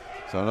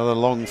 So another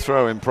long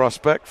throw in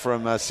prospect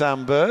from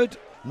Sam Bird.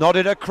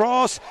 Nodded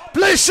across,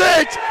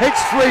 Blissett!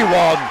 It's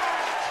 3-1.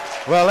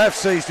 Well,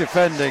 FC's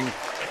defending,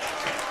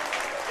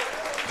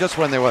 just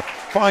when they were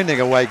finding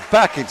a way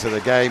back into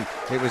the game,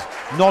 it was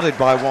nodded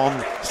by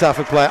one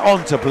Stafford player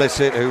onto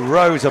Blissett, who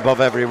rose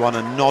above everyone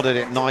and nodded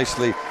it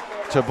nicely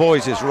to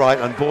Boyes' right,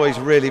 and Boyes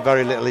really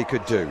very little he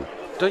could do.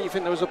 Don't you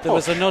think there was a push? There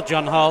was a nudge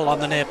on Hall on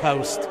the near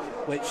post,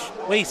 which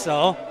we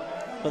saw,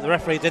 but the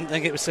referee didn't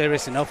think it was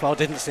serious enough or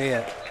didn't see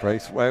it.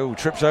 Braithwaite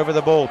trips over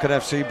the ball. Can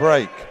FC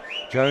break?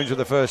 Jones with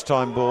the first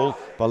time ball.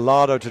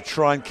 Ballardo to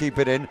try and keep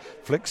it in.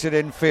 Flicks it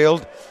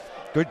infield.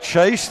 Good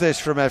chase this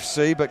from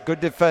FC, but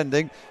good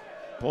defending.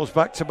 Balls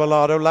back to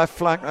Ballardo, left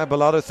flank.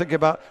 Ballardo thinking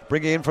about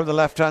bringing in from the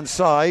left-hand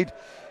side.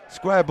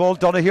 Square ball,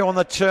 Donahue on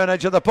the turn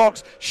edge of the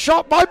box.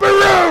 Shot by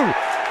Baru!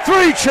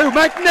 3-2,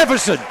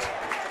 magnificent.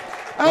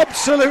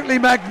 Absolutely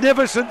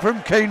magnificent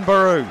from Keane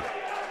Baru.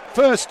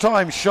 First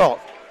time shot.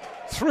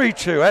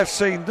 3-2,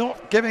 FC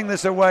not giving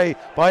this away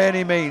by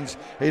any means.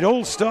 It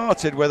all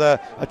started with a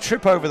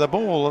trip over the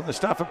ball on the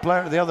Stafford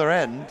player at the other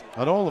end,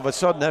 and all of a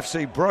sudden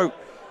FC broke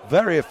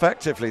very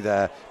effectively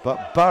there,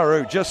 but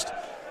Baru just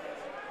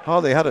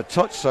hardly had a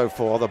touch so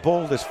far. The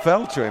ball just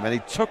fell to him and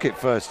he took it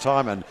first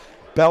time, and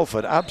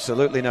Belford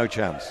absolutely no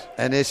chance.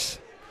 Ennis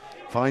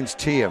finds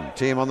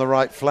Tiem on the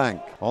right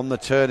flank. On the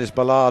turn is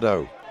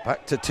Ballardo.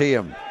 Back to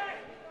Tiem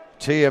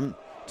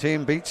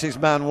beats his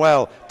man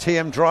well.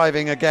 Tiem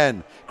driving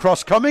again.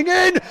 Cross coming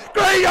in.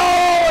 Great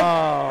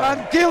on!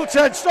 And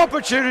gilt-edged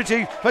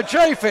opportunity for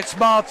Jay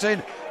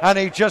Fitzmartin, and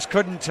he just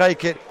couldn't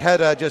take it.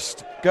 Header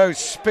just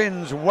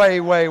spins way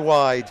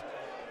wide.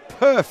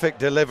 Perfect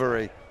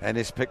delivery.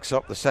 Ennis picks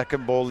up the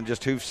second ball and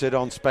just hoofs it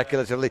on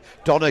speculatively.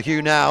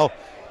 Donahue now.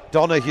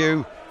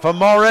 Donahue for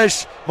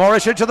Morris.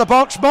 Morris into the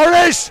box.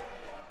 Morris!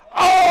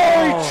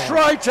 He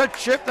tried to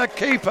chip the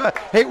keeper.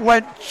 It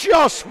went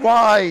just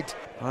wide.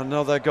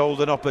 Another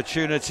golden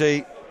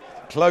opportunity.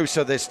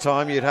 Closer this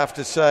time, you'd have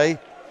to say.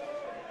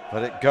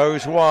 But it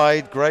goes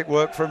wide. Great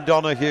work from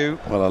Donahue.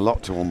 Well, a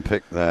lot to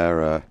unpick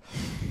there,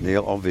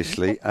 Neil,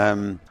 obviously.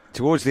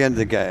 Towards the end of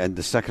the game,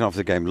 the second half of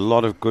the game, a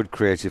lot of good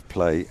creative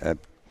play.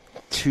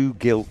 2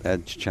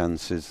 gilt-edged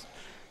chances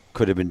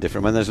could have been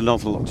different. I mean, there's an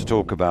awful lot to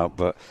talk about,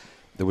 but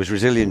there was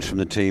resilience from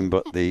the team,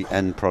 but the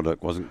end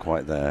product wasn't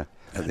quite there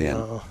at the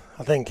end.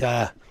 I think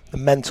the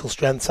mental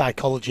strength,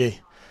 psychology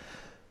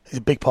is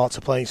a big part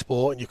to playing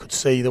sport, and you could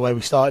see the way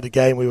we started the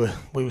game. We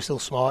were still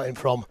smarting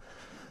from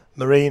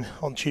Marine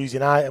on Tuesday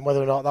night, and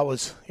whether or not that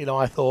was,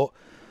 I thought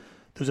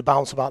there was a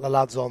bounce about the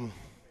lads on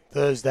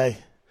Thursday,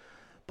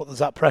 but there's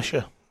that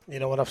pressure.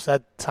 When I've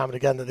said time and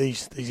again that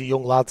these are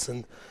young lads,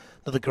 and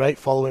another great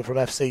following from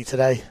FC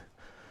today,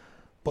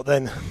 but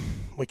then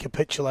we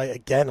capitulate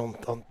again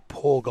on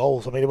poor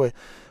goals. I mean,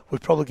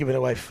 we've probably given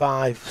away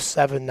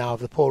 5-7 now of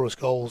the poorest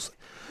goals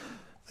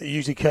that you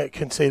usually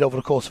concede over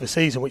the course of a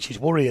season, which is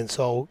worrying.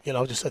 So,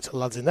 I just said to the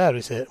lads in there,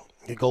 is it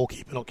your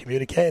goalkeeper not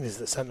communicating? Is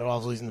it the centre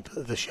halves losing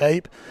the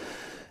shape?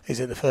 Is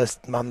it the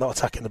first man not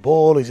attacking the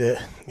ball? Is it,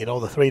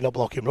 the 3 not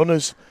blocking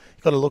runners?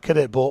 You've got to look at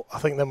it, but I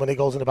think then when he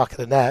goes in the back of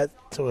the net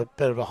to a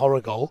bit of a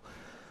horror goal,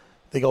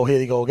 they go, here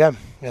they go again.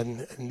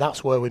 And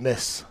that's where we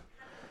miss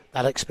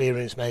that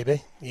experience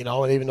maybe,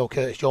 and even though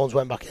Curtis Jones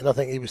went back in, I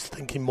think he was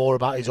thinking more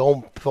about his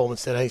own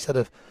performance today instead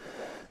of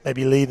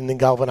maybe leading and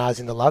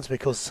galvanising the lads,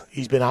 because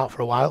he's been out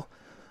for a while.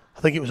 I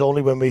think it was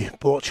only when we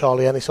brought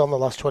Charlie Ennis on the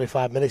last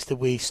 25 minutes did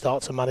we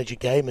start to manage a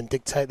game and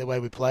dictate the way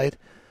we played.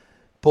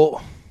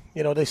 But,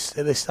 this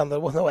standard,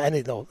 well,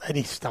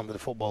 any standard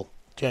of football,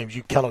 James,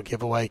 you cannot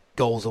give away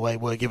goals away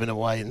we're giving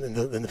away in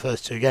the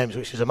first 2 games,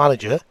 which is a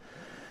manager.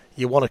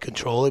 You want to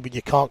control it, but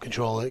you can't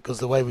control it because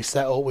the way we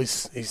set up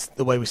is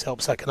the way we set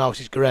up second half,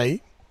 which is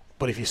great.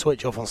 But if you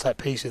switch off on set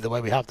pieces the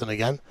way we have done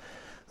again,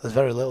 there's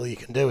very little you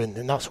can do.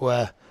 And that's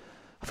where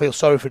I feel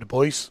sorry for the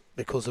boys,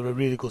 because they're a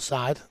really good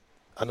side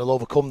and they'll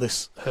overcome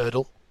this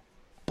hurdle.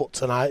 But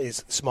tonight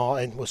is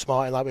smarting. We're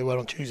smarting like we were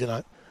on Tuesday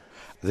night.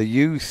 The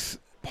youth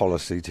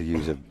policy, to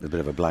use a bit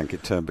of a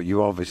blanket term, but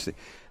you obviously,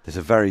 there's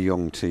a very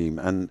young team.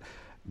 And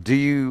do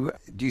you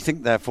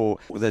think, therefore,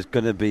 there's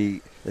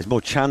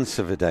more chance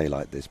of a day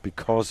like this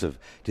because of,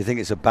 do you think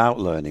it's about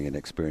learning and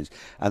experience,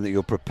 and that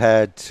you're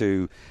prepared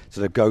to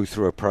sort of go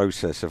through a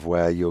process of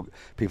where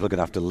people are going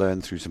to have to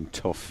learn through some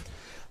tough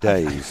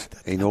days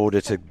in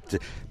order to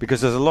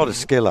because there's a lot of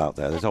skill out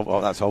there.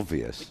 That's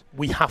obvious.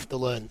 We have to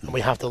learn, and we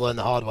have to learn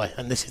the hard way,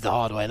 and this is the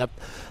hard way. And I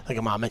think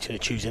I might have mentioned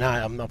it Tuesday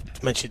night.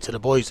 I've mentioned it to the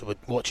boys that were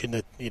watching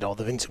the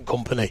Vincent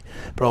Kompany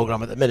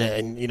programme at the minute,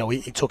 and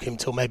it took him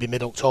till maybe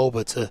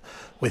mid-October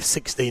with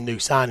 16 new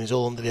signings,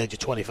 all under the age of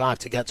 25,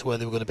 to get to where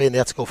they were going to be, and they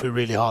had to go through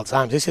really hard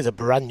times. This is a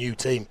brand new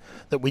team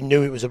that we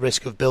knew it was a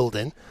risk of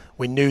building.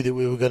 We knew that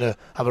we were going to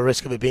have a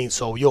risk of it being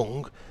so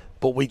young.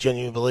 But we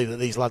genuinely believe that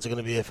these lads are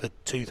going to be here for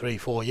 2, 3,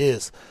 4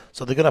 years.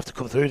 So they're going to have to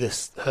come through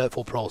this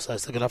hurtful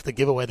process. They're going to have to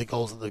give away the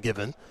goals that they've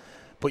given.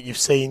 But you've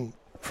seen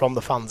from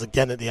the fans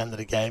again at the end of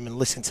the game, and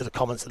listened to the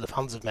comments that the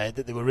fans have made,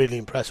 that they were really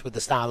impressed with the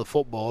style of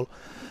football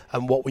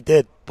and what we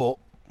did. But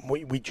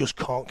we just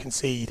can't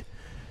concede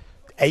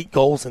 8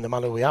 goals in the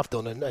manner we have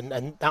done.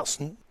 And that's,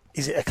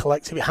 is it a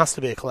collective? It has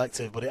to be a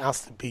collective, but it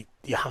has to be,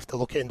 you have to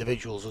look at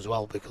individuals as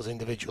well, because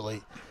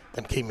individually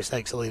them key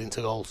mistakes are leading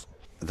to goals.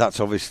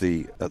 That's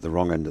obviously at the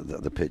wrong end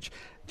of the pitch.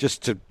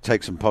 Just to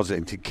take some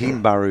positive,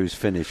 Keane Barrow's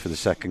finish for the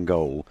second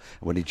goal,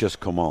 when he just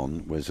come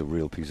on, was a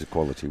real piece of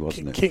quality,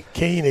 wasn't it?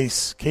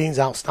 Keane's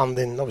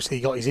outstanding. Obviously,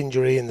 he got his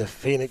injury in the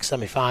Phoenix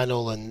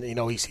semi-final, and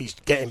he's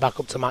getting back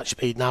up to match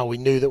speed now. We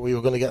knew that we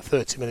were going to get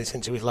 30 minutes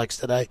into his legs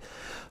today.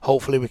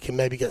 Hopefully, we can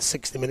maybe get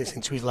 60 minutes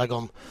into his leg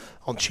on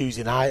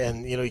Tuesday night,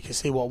 and you can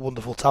see what a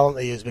wonderful talent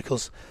he is.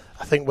 Because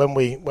I think when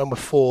we're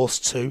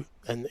forced to.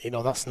 And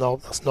that's no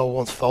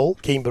one's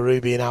fault. Keane Barrow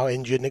being out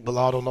injured, Nick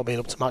Ballardo not being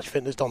up to match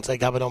fitness, Dante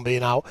Gabardon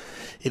being out,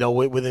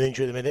 with an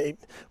injury at the minute,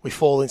 we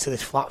fall into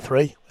this flat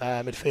 3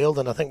 midfield,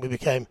 and I think we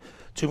became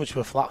too much of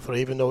a flat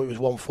 3, even though it was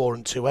 1-4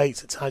 and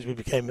 2-8. At times we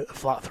became a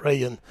flat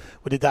 3, and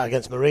we did that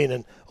against Marine,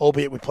 and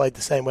albeit we played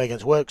the same way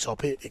against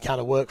Worksop, it kind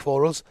of worked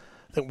for us.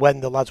 I think when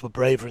the lads were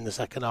braver in the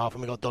second half,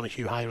 and we got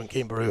Donahue higher and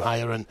Keane Barrow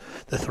higher, and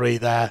the 3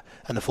 there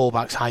and the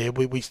fullbacks higher,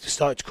 we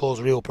started to cause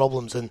real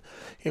problems. And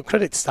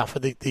credit to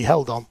Stafford, they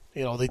held on.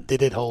 They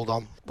did hold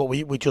on, but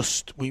we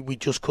just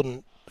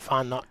couldn't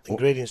find that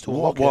ingredients to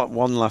unlock it.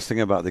 One last thing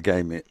about the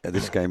game,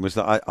 this game, was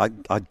that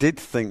I did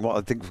think, what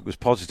I think was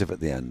positive at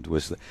the end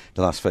was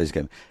the last phase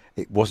game.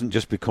 It wasn't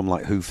just become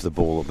like hoof the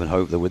ball up and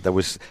hope. There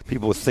was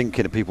people were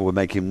thinking, people were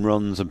making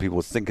runs, and people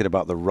were thinking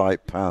about the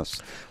right pass,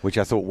 which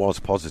I thought was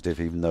positive,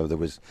 even though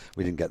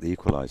we didn't get the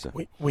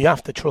equaliser. We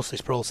have to trust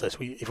this process.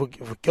 If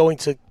we're going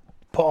to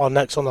put our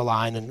necks on the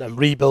line and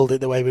rebuild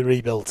it the way we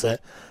rebuilt it,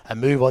 and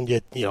move on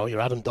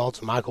your Adam Dodds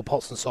and Michael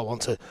Potts and so on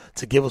to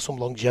give us some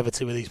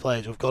longevity with these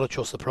players, we've got to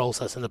trust the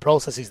process, and the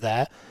process is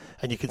there.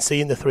 And you can see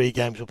in the 3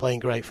 games we're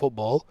playing great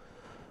football.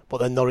 But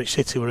then Norwich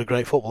City were a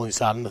great footballing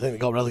side, and I think they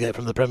got relegated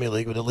from the Premier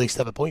League with the least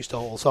ever points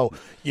total. So,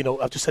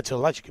 I've just said to the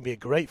lads, you can be a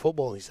great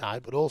footballing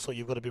side, but also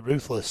you've got to be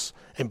ruthless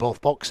in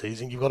both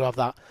boxes, and you've got to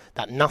have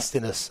that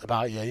nastiness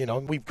about you.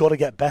 We've got to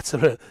get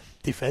better at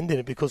defending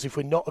it, because if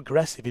we're not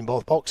aggressive in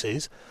both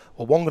boxes,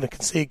 well, 1, going to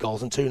concede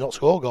goals, and 2, not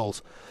score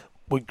goals.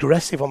 We're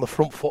aggressive on the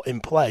front foot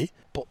in play,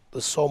 but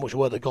there's so much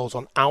work that goes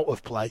on out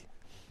of play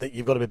that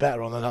you've got to be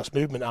better on, and that's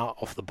movement out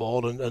off the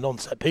ball and on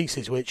set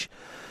pieces, which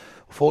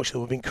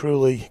unfortunately we've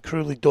been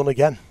cruelly done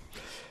again.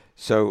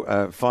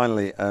 So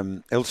finally,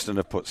 Ilston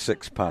have put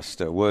 6 past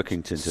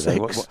Workington today.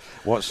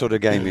 What sort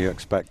of game are you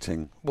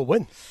expecting? We'll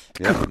win.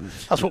 Yeah.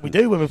 That's what we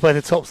do when we play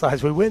the top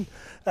sides. We win.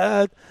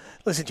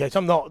 Listen, James,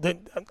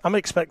 I'm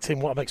expecting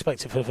what I'm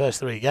expecting for the first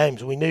 3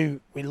 games. We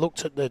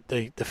looked at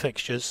the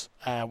fixtures.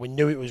 We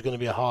knew it was going to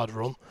be a hard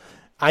run.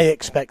 I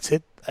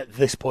expected at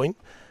this point.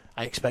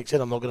 I'm not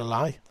going to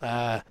lie,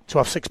 to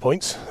have 6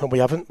 points, and we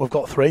haven't. We've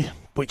got 3,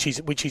 which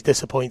is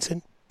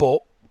disappointing.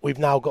 But we've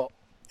now got,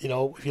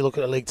 if you look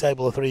at the league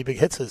table, the 3 big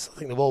hitters. I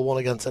think they've all won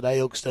again today: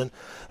 Ilkeston,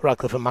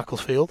 Radcliffe and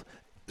Macclesfield.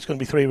 It's going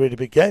to be 3 really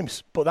big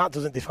games. But that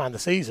doesn't define the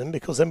season,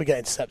 because then we get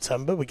into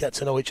September, we get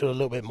to know each other a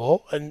little bit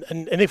more. And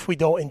if we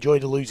don't enjoy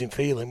the losing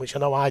feeling, which I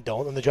know I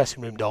don't and the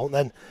dressing room don't,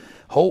 then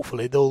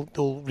hopefully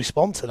they'll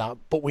respond to that.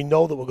 But we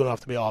know that we're going to have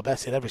to be our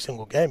best in every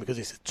single game, because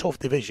it's a tough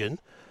division.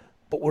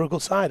 But we're a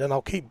good side, and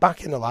I'll keep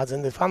backing the lads,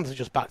 and the fans have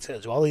just backed it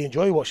as well. They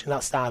enjoy watching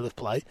that style of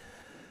play.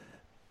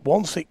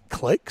 Once it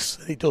clicks,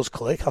 it does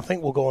click, I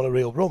think we'll go on a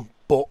real run.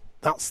 But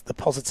that's the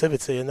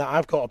positivity, and that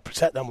I've got to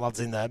protect them lads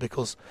in there,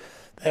 because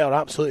they are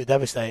absolutely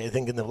devastated,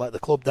 thinking they've let the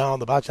club down,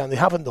 the badge down. They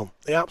haven't done.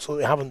 They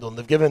absolutely haven't done.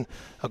 They've given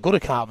a good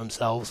account of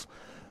themselves.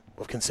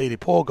 We've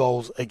conceded poor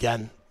goals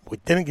again. We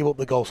didn't give up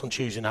the goals on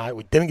Tuesday night.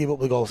 We didn't give up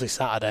the goals this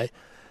Saturday.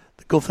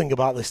 The good thing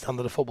about this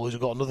standard of football is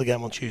we've got another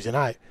game on Tuesday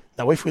night.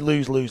 Now, if we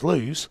lose,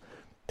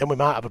 then we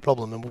might have a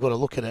problem, and we've got to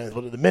look at it.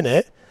 But at the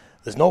minute,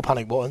 There's no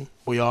panic button.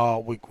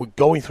 We're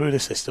going through the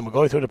system. We're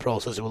going through the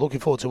process. We're looking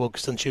forward to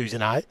Ilkeston Tuesday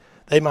night.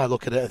 They might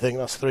look at it and think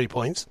that's 3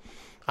 points.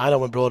 I know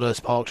when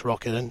Broadhurst Park's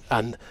rocking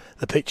and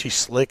the pitch is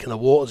slick and the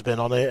water's been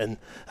on it and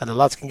the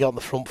lads can get on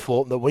the front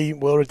foot, that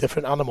we're a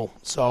different animal.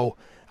 So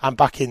I'm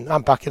backing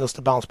us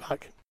to bounce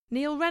back.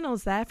 Neil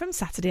Reynolds there from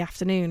Saturday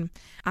afternoon.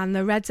 And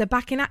the Reds are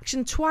back in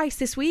action twice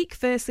this week.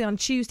 Firstly, on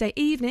Tuesday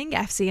evening,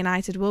 FC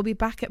United will be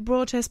back at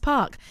Broadhurst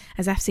Park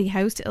as FC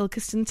host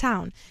Ilkeston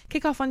Town.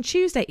 Kick-off on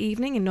Tuesday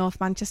evening in North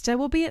Manchester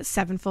will be at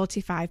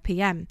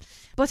 7:45pm.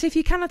 But if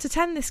you cannot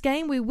attend this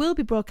game, we will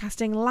be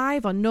broadcasting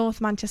live on North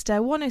Manchester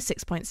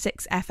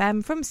 106.6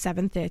 FM from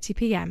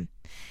 7:30pm.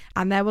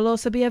 And there will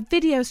also be a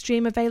video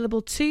stream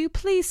available too.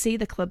 Please see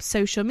the club's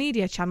social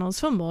media channels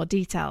for more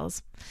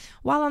details.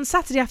 While on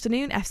Saturday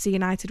afternoon, FC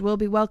United will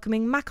be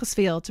welcoming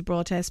Macclesfield to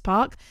Broadhurst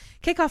Park.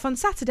 Kick-off on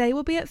Saturday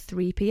will be at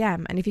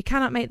 3pm, and if you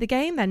cannot make the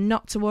game, then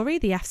not to worry,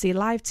 the FC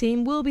Live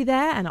team will be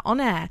there and on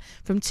air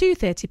from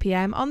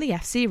 2:30pm on the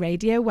FC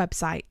Radio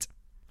website.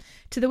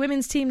 To the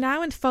women's team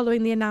now, and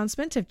following the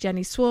announcement of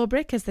Jenny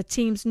Swarbrick as the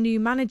team's new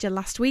manager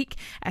last week,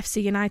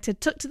 FC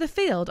United took to the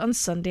field on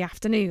Sunday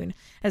afternoon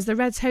as the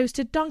Reds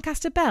hosted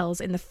Doncaster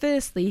Bells in the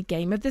first league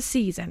game of the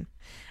season.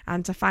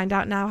 And to find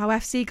out now how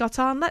FC got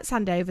on, let's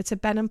hand over to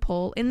Ben and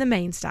Paul in the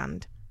main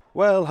stand.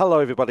 Well, hello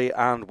everybody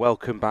and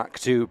welcome back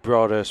to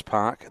Broadhurst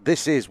Park.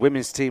 This is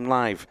Women's Team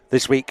Live.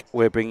 This week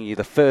we're bringing you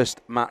the first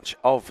match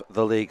of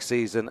the league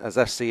season as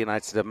FC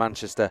United of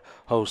Manchester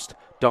host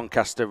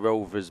Doncaster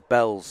Rovers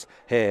Bells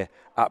here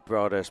at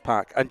Broadhurst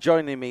Park. And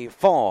joining me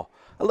for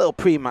a little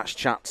pre-match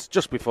chat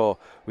just before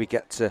we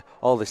get to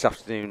all this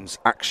afternoon's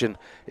action,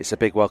 it's a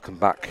big welcome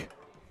back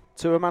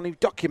to a man who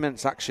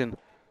documents action,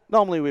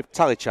 normally with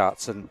tally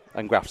charts and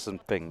graphs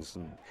and things.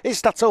 And it's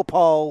Stato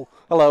Paul.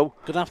 Hello.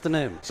 Good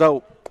afternoon.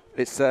 So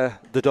it's the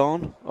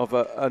dawn of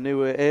a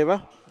new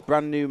era,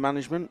 brand new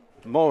management,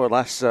 more or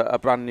less a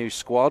brand new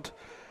squad.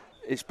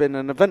 It's been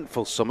an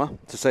eventful summer,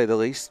 to say the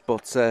least,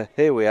 but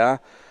here we are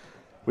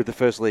with the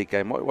first league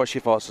game. What's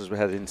your thoughts as we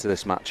head into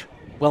this match?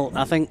 Well,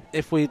 I think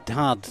if we'd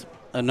had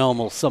a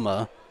normal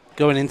summer,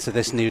 going into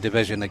this new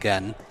division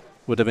again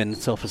would have been a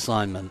tough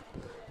assignment.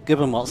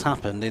 Given what's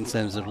happened in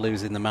terms of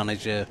losing the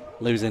manager,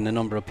 losing a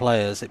number of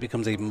players, it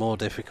becomes even more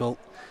difficult.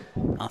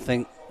 I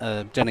think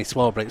Jenny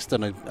Swarbrick's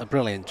done a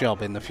brilliant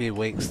job in the few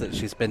weeks that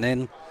she's been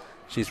in.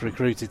 She's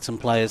recruited some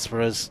players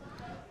for us,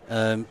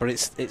 but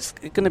it's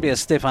going to be a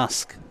stiff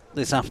ask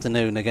this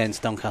afternoon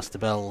against Doncaster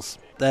Bells.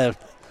 They're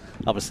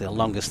obviously a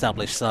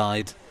long-established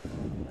side.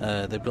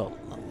 They've got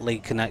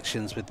league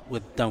connections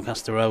with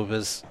Doncaster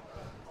Rovers.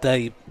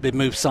 They've been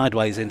moved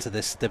sideways into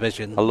this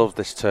division. I love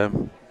this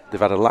term. They've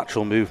had a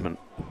lateral movement.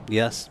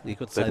 Yes, you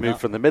could say that. They've moved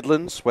from the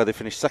Midlands, where they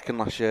finished second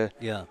last year,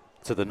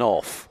 to the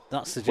north,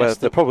 where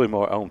they're probably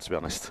more at home, to be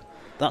honest.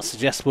 That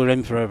suggests we're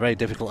in for a very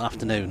difficult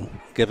afternoon,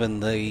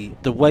 given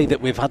the way that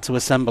we've had to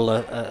assemble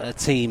a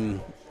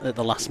team at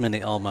the last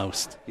minute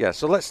almost. Yeah,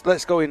 so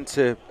let's go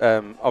into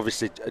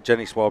obviously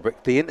Jenny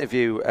Swarbrick. The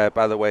interview,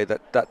 by the way,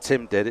 that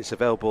Tim did, it's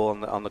available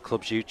on the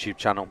club's YouTube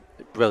channel.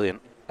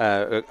 Brilliant,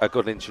 a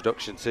good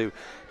introduction to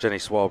Jenny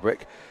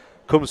Swarbrick.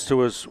 Comes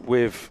to us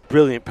with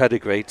brilliant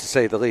pedigree, to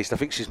say the least. I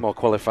think she's more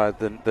qualified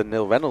than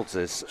Neil Reynolds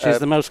is. She's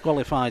the most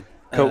qualified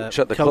coach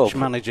at the club,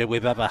 manager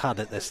we've ever had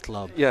at this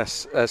club.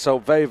 Yes, so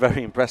very,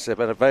 very impressive,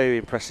 and a very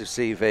impressive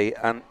CV.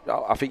 And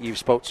I think you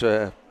spoke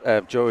to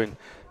her during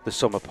the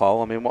summer,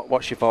 Paul. I mean,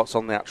 what's your thoughts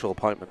on the actual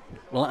appointment?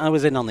 Well, I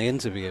was in on the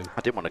interview.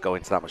 I didn't want to go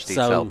into that much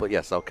detail, but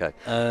yes, okay.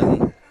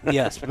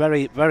 Yes,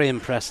 very, very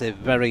impressive,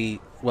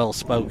 very well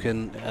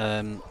spoken,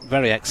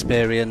 very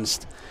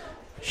experienced.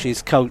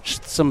 She's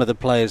coached some of the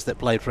players that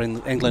played for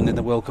England in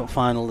the World Cup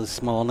final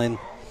this morning.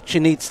 She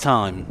needs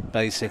time,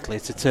 basically,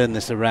 to turn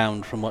this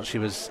around from what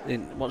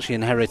she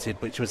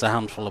inherited, which was a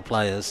handful of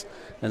players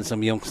and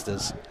some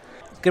youngsters.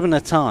 Given her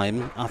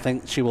time, I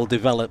think she will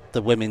develop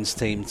the women's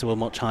team to a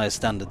much higher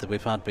standard than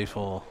we've had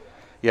before.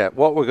 Yeah,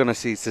 what we're going to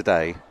see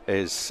today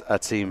is a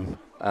team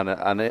and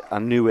a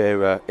new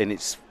era in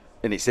its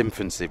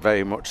infancy,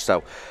 very much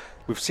so.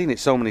 We've seen it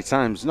so many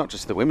times, not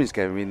just the women's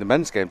game, I mean the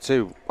men's game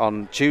too.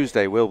 On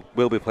Tuesday we'll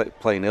be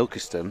playing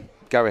Ilkeston.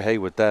 Gary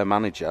Hayward, their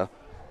manager,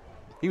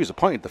 he was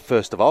appointed the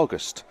 1st of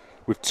August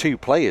with 2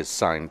 players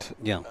signed.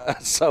 Yeah.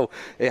 So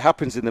it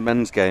happens in the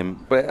men's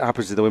game, but it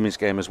happens in the women's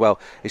game as well.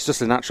 It's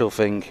just a natural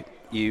thing.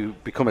 You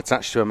become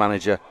attached to a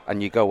manager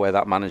and you go where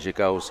that manager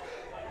goes.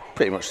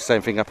 Pretty much the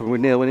same thing happened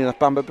with Neil winning at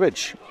Bamber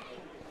Bridge.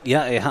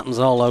 Yeah, it happens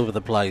all over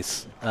the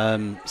place.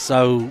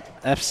 So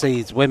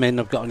FC's women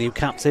have got a new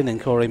captain in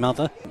Corey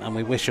Mather, and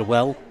we wish her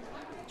well.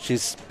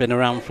 She's been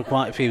around for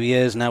quite a few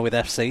years now with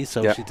FC,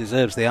 so she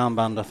deserves the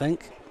armband, I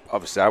think.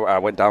 Obviously, I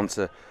went down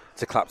to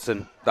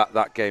Clapton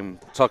that game.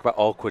 Talk about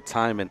awkward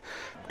timing.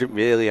 Didn't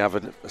really have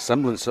a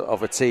semblance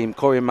of a team.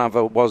 Corey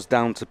Mather was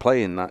down to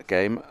play in that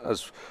game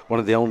as one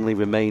of the only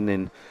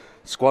remaining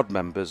squad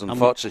members.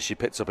 Unfortunately, she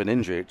picked up an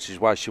injury, which is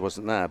why she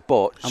wasn't there.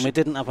 But we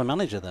didn't have a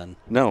manager then.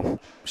 No,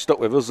 stuck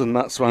with us, and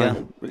that's why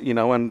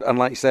and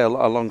like you say, a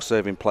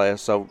long-serving player.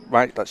 So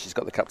that she's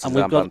got the captain's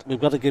armband. We've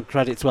got to give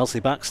credit to Elsie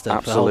Baxter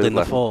for holding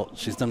the fort.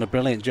 She's done a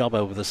brilliant job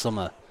over the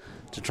summer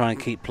to try and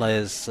keep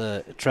players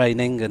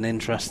training and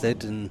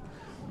interested and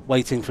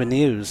waiting for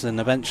news. And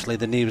eventually,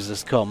 the news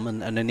has come,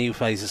 and a new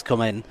phase has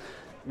come in.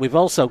 We've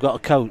also got a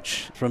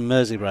coach from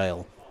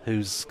Merseyrail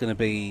who's going to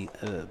be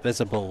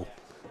visible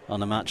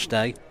on a match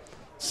day.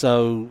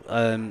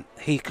 So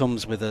he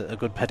comes with a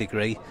good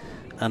pedigree,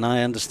 and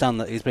I understand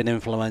that he's been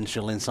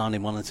influential in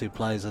signing one or two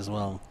players as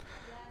well.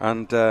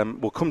 And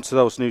we'll come to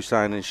those new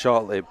signings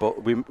shortly,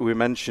 but we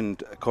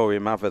mentioned Corey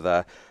Mather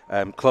there.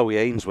 Chloe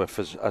Ainsworth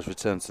has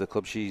returned to the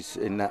club. She's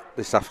in that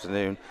this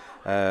afternoon.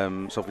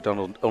 Sophie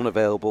Donald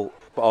unavailable,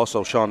 but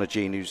also Shauna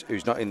Jean,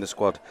 who's not in the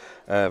squad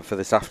for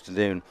this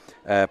afternoon.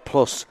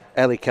 Plus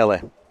Ellie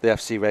Kelly, the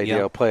FC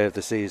Radio Player of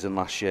the Season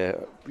last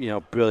year.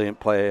 Brilliant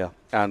player.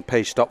 And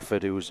Paige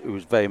Stopford, who was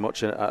very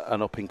much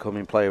an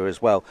up-and-coming player as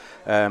well.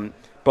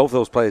 Both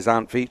those players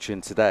aren't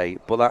featuring today,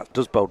 but that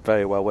does bode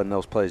very well when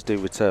those players do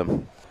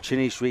return.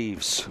 Shanice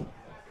Reeves,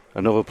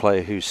 another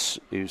player who's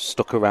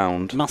stuck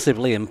around.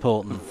 Massively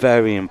important.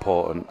 Very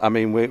important. I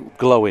mean, we're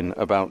glowing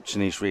about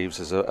Shanice Reeves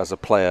as a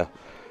player.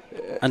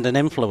 And an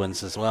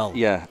influence as well.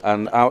 Yeah,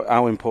 and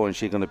how important is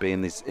she going to be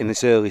in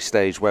this early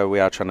stage where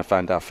we are trying to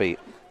find our feet?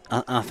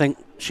 I think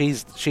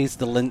she's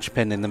the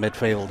linchpin in the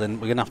midfield,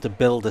 and we're going to have to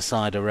build a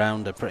side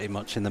around her pretty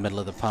much in the middle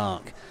of the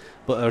park.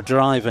 But her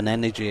drive and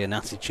energy and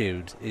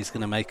attitude is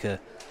going to make a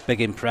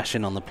big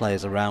impression on the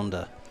players around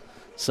her.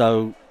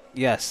 So,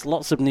 yes,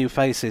 lots of new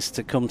faces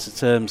to come to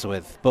terms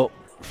with. But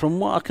from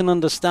what I can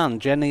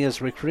understand, Jenny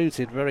has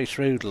recruited very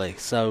shrewdly.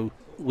 So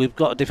we've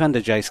got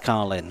defender Jace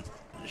Carlin.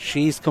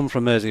 She's come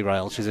from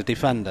Merseyrail. She's a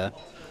defender.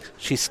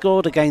 She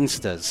scored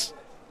against us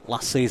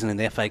last season in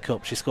the FA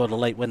Cup. She scored a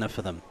late winner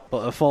for them.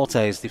 But her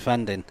forte is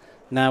defending.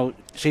 Now,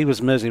 she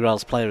was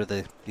Merseyrail's Player of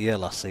the Year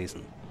last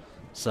season.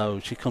 So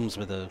she comes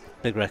with a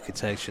big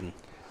reputation.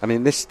 I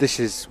mean, this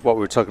is what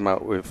we were talking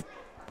about with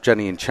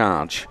Jenny in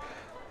charge.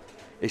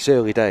 It's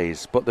early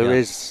days, but there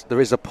is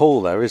a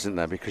pull there, isn't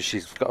there? Because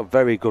she's got a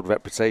very good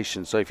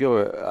reputation. So if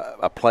you're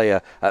a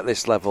player at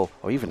this level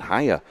or even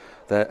higher,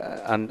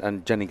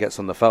 and Jenny gets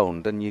on the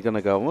phone, then you're going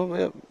to go,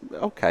 well,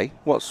 okay,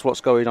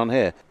 what's going on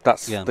here?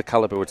 That's the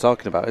calibre we're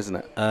talking about, isn't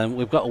it?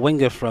 We've got a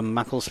winger from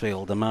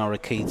Macclesfield, Amara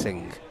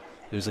Keating,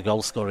 who's a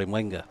goal-scoring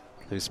winger,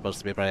 who's supposed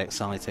to be very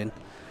exciting.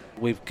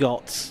 We've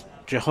got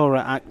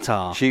Johora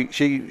Akhtar.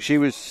 She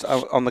was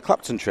on the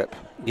Clapton trip.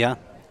 Yeah.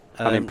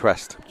 I'm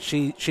impressed.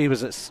 She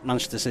was at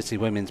Manchester City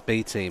Women's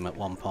B team at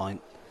one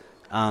point,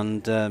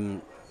 and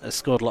has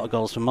scored a lot of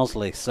goals for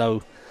Mosley.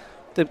 So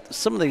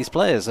some of these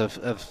players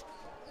have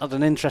had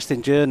an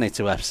interesting journey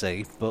to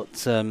FC,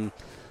 but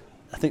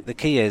I think the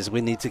key is we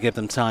need to give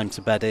them time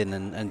to bed in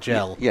and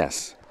gel.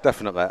 Yes,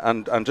 definitely.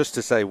 And just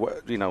to say,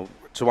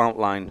 to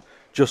outline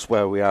just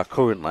where we are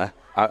currently,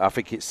 I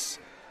think it's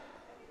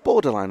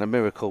borderline a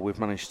miracle we've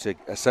managed to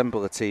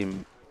assemble a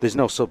team. There's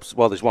no subs.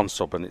 Well, there's one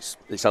sub, and it's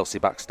Elsie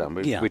Baxter.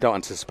 We don't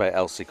anticipate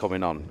Elsie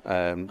coming on.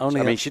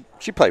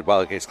 She played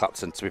well against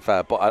Clapton, to be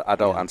fair, but I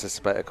don't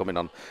anticipate her coming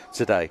on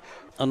today.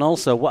 And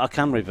also, what I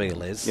can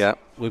reveal is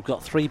we've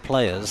got 3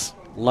 players,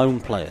 lone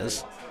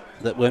players,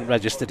 that weren't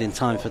registered in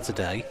time for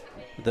today,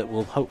 that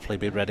will hopefully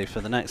be ready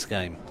for the next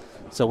game.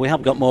 So we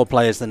have got more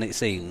players than it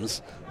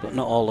seems, but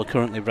not all are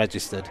currently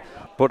registered.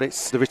 But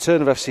it's the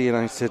return of FC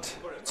United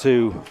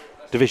to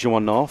Division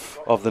 1 North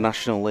of the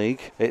National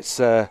League. It's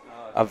a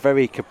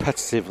very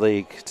competitive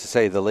league, to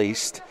say the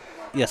least.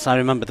 Yes, I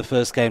remember the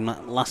first game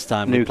last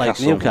time. We played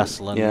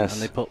Newcastle and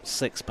they put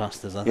 6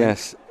 past us, I think.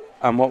 Yes,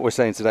 and what we're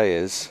saying today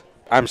is,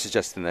 I'm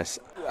suggesting this,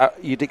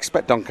 you'd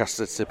expect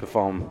Doncaster to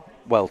perform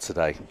well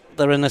today.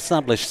 They're an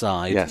established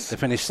side. Yes. They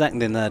finished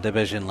second in their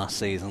division last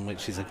season,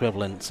 which is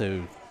equivalent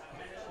to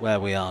where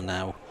we are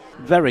now.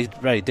 Very,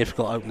 very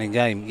difficult opening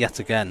game, yet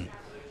again.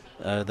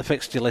 The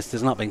fixture list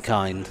has not been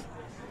kind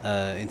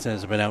in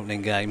terms of an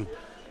opening game.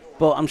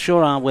 But I'm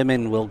sure our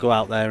women will go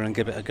out there and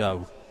give it a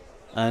go.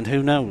 And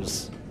who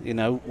knows,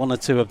 one or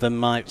two of them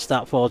might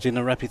start forging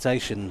a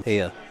reputation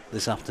here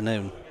this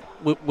afternoon.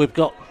 We've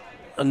got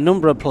a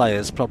number of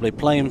players probably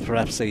playing for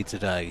FC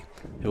today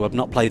who have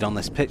not played on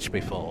this pitch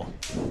before.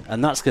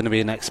 And that's going to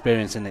be an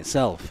experience in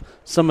itself.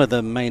 Some of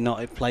them may not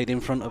have played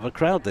in front of a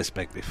crowd this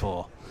big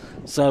before.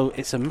 So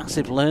it's a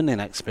massive learning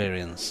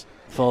experience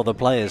for the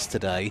players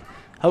today.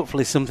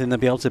 Hopefully something they'll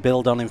be able to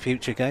build on in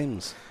future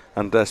games.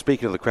 And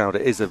speaking of the crowd,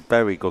 it is a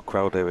very good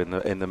crowd here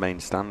in the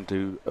main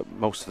stand.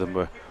 Most of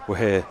them were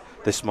here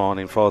this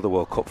morning for the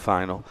World Cup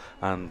final,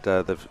 and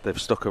they've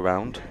stuck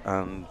around.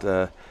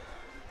 And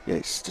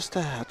it's just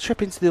a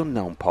trip into the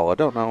unknown, Paul. I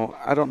don't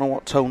know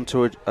what tone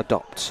to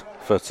adopt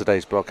for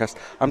today's broadcast.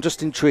 I'm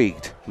just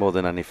intrigued more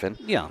than anything.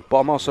 Yeah. But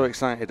I'm also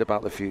excited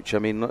about the future.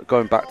 I mean,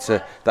 going back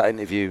to that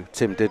interview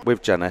Tim did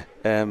with Jenny.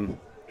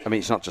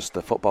 It's not just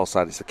the football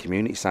side, it's the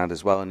community side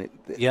as well. And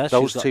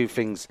those two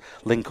things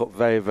link up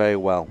very, very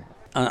well.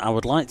 I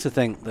would like to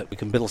think that we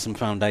can build some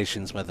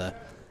foundations with her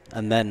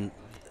and then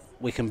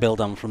we can build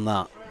on from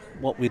that.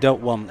 What we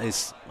don't want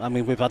is, I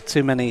mean, we've had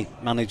too many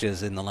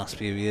managers in the last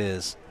few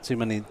years, too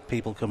many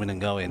people coming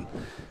and going.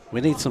 We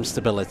need some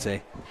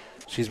stability.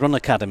 She's run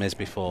academies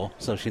before,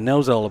 so she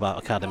knows all about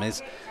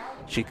academies.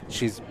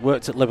 She's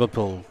worked at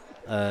Liverpool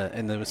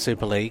in the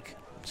Super League.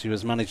 She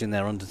was managing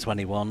their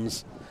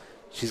under-21s.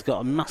 She's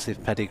got a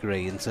massive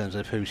pedigree in terms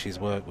of who she's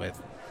worked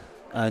with.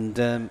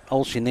 And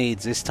all she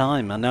needs is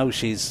time. I know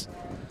she's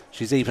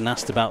even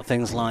asked about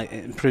things like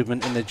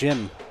improvement in the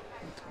gym,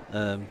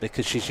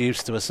 because she's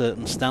used to a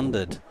certain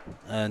standard.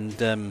 And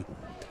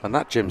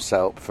that gym's set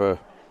up for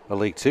a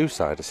League Two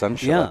side,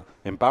 essentially,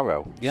 in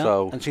Barrow. Yeah,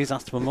 so. And she's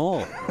asked for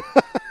more.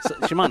 So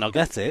she might not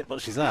get it,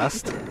 but she's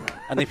asked.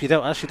 And if you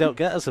don't ask, you don't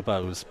get, I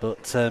suppose.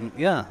 But,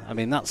 I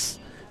mean,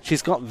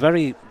 she's got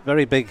very,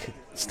 very big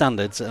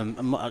standards and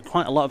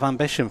quite a lot of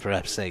ambition for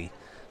FC.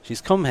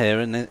 She's come here,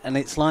 and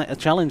it's like a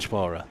challenge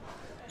for her,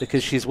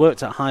 because she's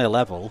worked at higher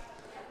level.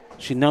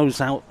 She knows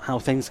how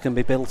things can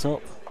be built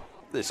up.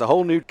 It's a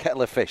whole new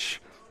kettle of fish,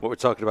 what we're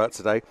talking about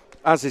today,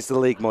 as is the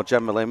league more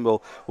generally.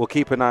 We'll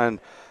keep an eye on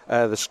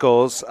the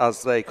scores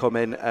as they come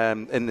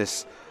in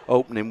this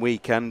opening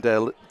weekend.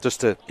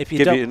 Just to if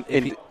you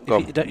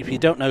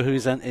don't know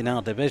who's in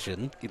our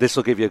division, this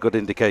will give you a good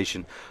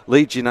indication.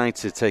 Leeds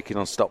United taking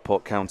on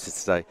Stockport County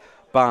today.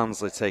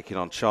 Barnsley taking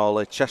on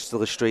Chorley.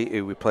 Chester Street,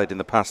 who we played in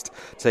the past,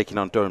 taking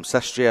on Durham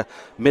Sestria.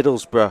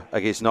 Middlesbrough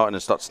against Norton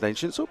and Stockton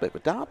Ancients. So a bit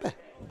of a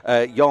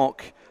derby.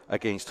 York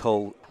against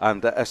Hull,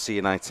 and SC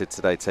United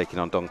today taking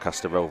on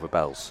Doncaster Rover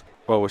Bells.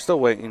 Well, we're still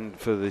waiting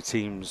for the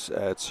teams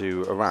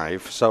to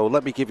arrive, so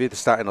let me give you the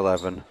starting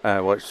 11,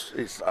 which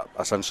is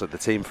essentially the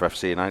team for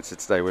FC United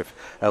today, with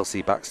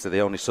Elsie Baxter,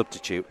 the only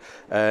substitute.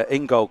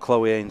 In goal,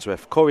 Chloe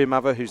Ainsworth, Corey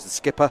Mather, who's the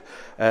skipper,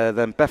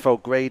 then Beth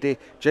O'Grady,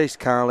 Jace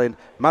Carlin,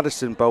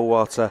 Madison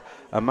Bowater,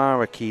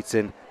 Amara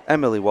Keating,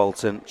 Emily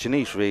Walton,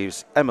 Janice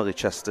Reeves, Emily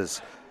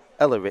Chesters,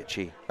 Ella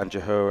Ritchie, and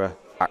Jahura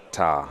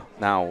Akhtar.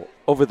 Now,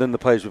 other than the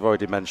players we've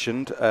already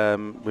mentioned,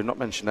 we've not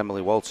mentioned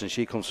Emily Walton.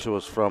 She comes to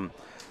us from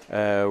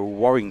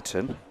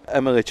Warrington.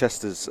 Emily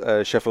Chester's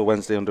Sheffield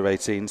Wednesday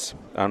under-18s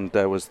and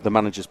was the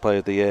manager's player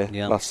of the year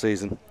last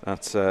season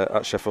at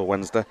Sheffield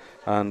Wednesday.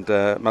 And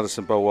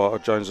Madison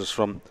Bowater joins us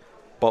from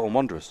Bolton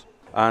Wanderers.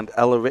 And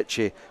Ella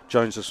Ritchie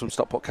joins us from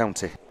Stockport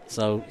County.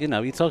 So,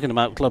 you're talking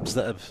about clubs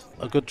that have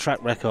a good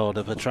track record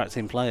of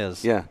attracting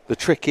players. Yeah. The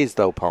trick is,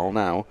 though, Paul,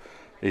 now,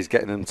 is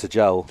getting them to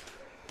gel.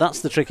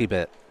 That's the tricky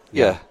bit.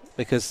 Yeah.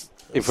 Because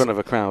in front of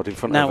a crowd, in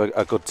front of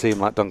a good team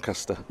like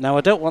Doncaster. Now,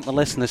 I don't want the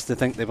listeners to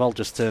think they've all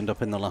just turned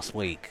up in the last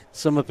week.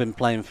 Some have been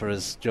playing for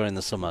us during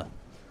the summer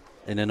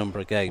in a number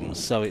of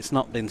games, so it's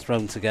not been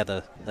thrown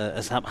together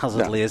as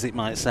haphazardly as it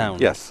might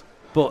sound. Yes.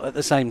 But at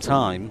the same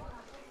time,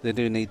 they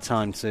do need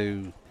time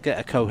to get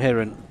a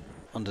coherent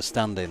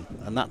understanding,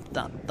 and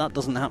that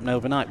doesn't happen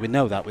overnight. We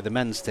know that with the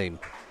men's team.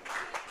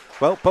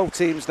 Well, both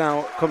teams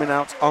now coming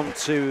out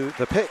onto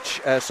the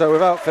pitch. So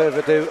without further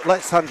ado,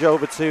 let's hand you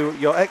over to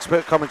your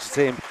expert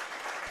commentary team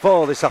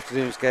for this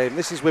afternoon's game.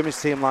 This is Women's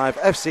Team Live,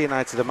 FC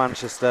United of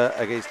Manchester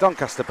against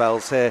Doncaster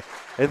Bells here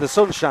in the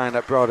sunshine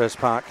at Broadhurst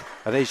Park.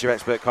 And here's your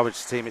expert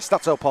commentary team. It's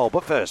Stato Paul,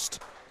 but first,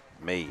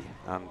 me.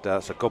 And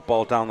it's a good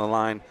ball down the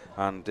line,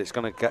 and it's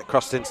going to get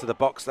crossed into the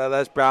box there.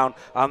 There's Brown,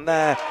 and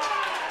there,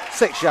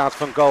 6 yards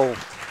from goal,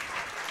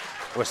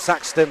 was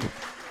Saxton.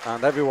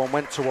 And everyone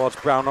went towards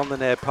Brown on the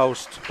near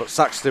post, but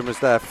Saxton was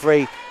there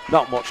free.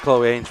 Not much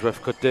Chloe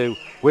Ainsworth could do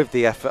with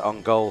the effort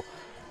on goal.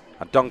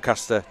 And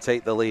Doncaster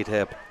take the lead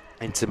here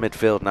into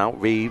midfield now.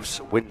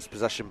 Reeves wins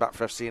possession back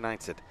for FC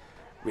United.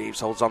 Reeves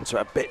holds on to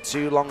it a bit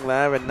too long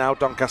there, and now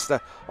Doncaster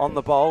on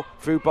the ball.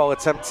 Through ball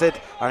attempted,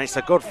 and it's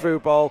a good through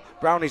ball.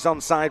 Brown is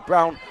onside.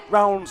 Brown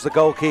rounds the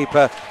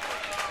goalkeeper,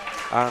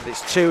 and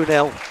it's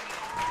 2-0.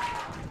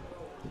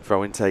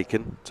 Throw-in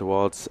taken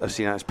towards FC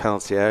United's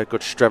penalty area.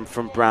 Good strength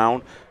from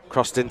Brown.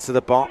 Crossed into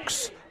the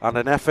box, and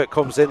an effort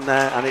comes in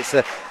there, and it's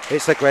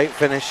a great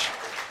finish.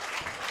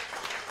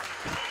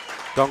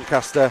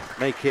 Doncaster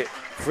make it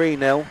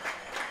 3-0. I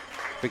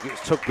think it's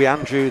Tugby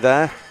Andrew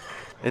there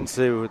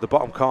into the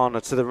bottom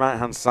corner to the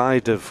right-hand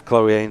side of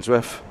Chloe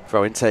Ainsworth.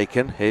 Throw-in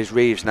taken. Here's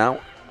Reeves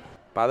now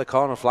by the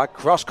corner flag.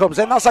 Cross comes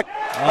in. That's a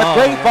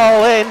great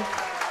ball in,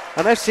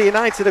 and FC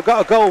United have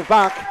got a goal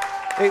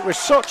back. It was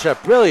such a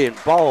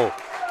brilliant ball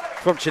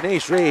from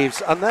Janice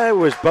Reeves, and there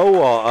was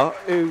Bowater,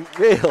 who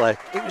really,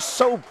 it was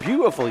so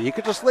beautiful. You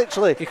could just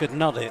literally, you could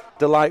nod it.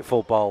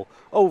 Delightful ball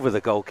over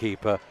the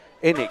goalkeeper.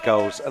 In it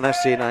goes, and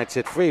FC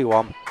United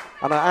 3-1.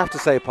 And I have to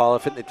say, Paul, I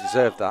think they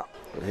deserved that.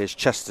 But here's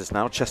Chesters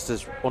now.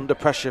 Chesters under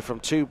pressure from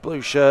 2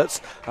 blue shirts,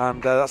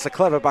 and that's a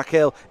clever back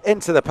heel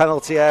into the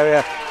penalty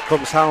area.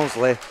 Comes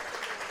Housley,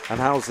 and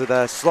Housley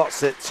there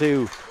slots it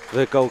to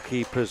the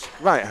goalkeeper's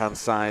right-hand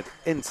side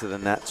into the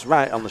net,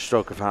 right on the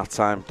stroke of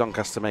half-time.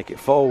 Doncaster make it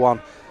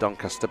 4-1.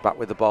 Doncaster back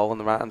with the ball on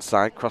the right-hand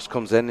side. Cross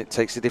comes in. It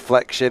takes a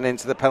deflection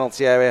into the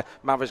penalty area.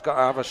 Maver's got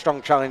to have a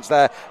strong challenge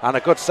there, and a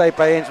good save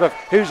by Ainsworth.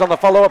 Who's on the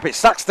follow-up? It's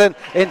Saxton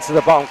into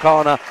the bottom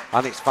corner,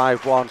 and it's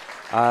 5-1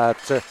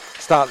 to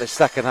start this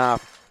second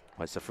half.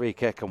 Well, it's a free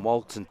kick, and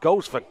Walton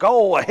goes for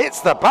goal.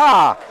 Hits the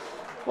bar.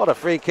 What a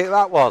free kick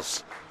that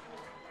was.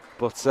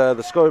 But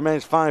the score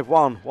remains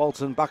 5-1.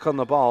 Walton back on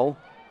the ball.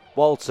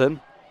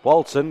 Walton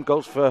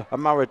goes for a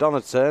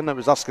Maradona turn. It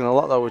was asking a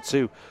lot though with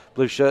two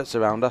blue shirts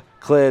around her.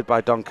 Cleared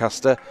by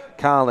Doncaster.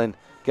 Carlin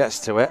gets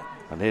to it.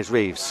 And here's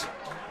Reeves.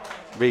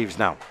 Reeves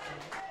now.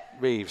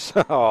 Reeves.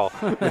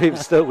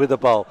 Reeves still with the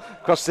ball.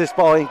 Crosses this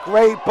ball in.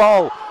 Great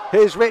ball.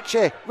 Here's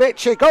Ritchie.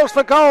 Ritchie goes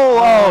for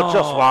goal.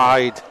 Just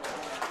wide.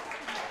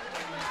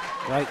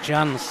 Great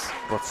chance.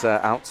 But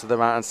out to the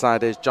right hand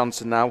side is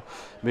Johnson now.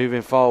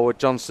 Moving forward.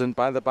 Johnson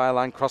by the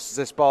byline crosses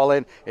this ball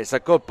in. It's a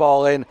good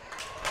ball in.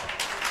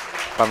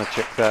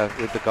 Banachik there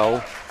with the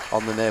goal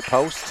on the near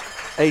post.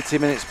 80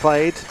 minutes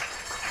played.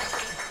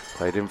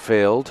 Played in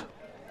field.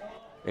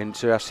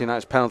 Into FC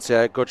United's penalty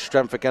area. Good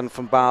strength again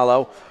from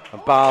Barlow.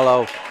 And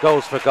Barlow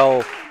goes for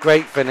goal.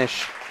 Great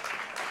finish.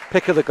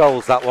 Pick of the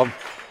goals, that one.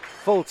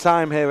 Full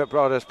time here at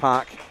Broadhurst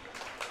Park.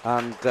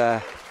 And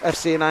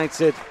FC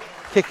United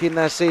kicking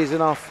their season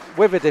off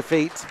with a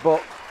defeat,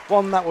 but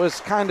one that was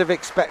kind of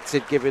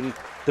expected given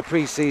the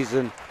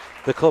pre-season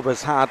the club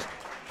has had.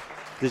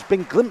 There's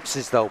been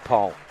glimpses though,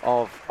 Paul,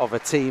 of a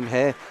team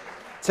here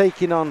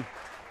taking on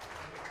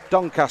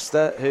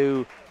Doncaster,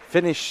 who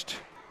finished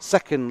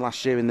second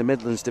last year in the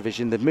Midlands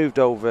division. They've moved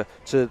over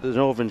to the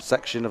northern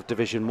section of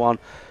Division 1.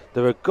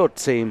 They're a good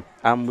team,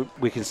 and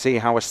we can see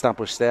how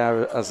established they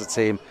are as a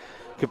team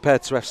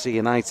compared to FC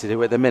United,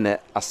 who at the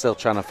minute are still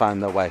trying to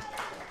find their way.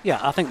 Yeah,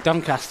 I think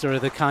Doncaster are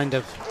the kind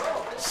of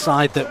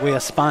side that we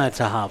aspire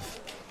to have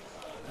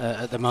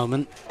at the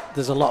moment.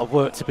 There's a lot of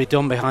work to be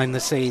done behind the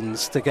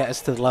scenes to get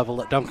us to the level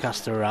that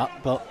Doncaster are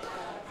at, but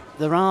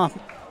there are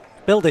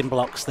building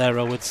blocks there,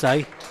 I would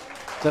say,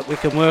 that we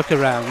can work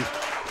around.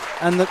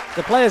 And the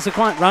players are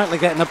quite rightly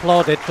getting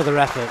applauded for their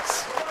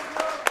efforts.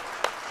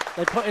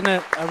 They put in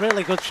a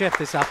really good shift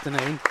this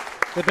afternoon.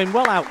 They've been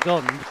well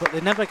outgunned, but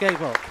they never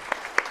gave up.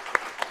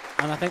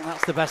 And I think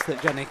that's the best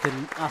that Jenny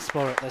can ask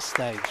for at this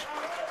stage.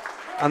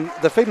 And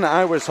the thing that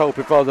I was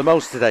hoping for the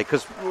most today,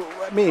 because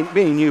me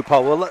and you,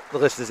 Paul, will let the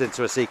listeners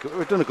into a secret.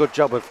 We've done a good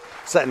job of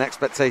setting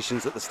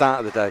expectations at the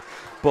start of the day,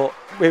 but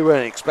we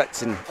weren't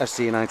expecting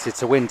FC United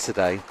to win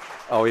today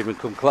or even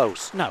come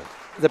close. No.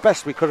 The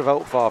best we could have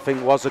hoped for, I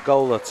think, was a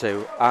goal or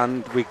two,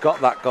 and we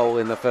got that goal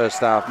in the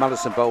first half.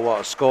 Madison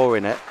Bowater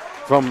scoring it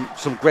from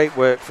some great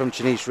work from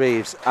Janice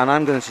Reeves. And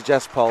I'm going to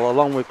suggest, Paul,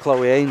 along with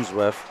Chloe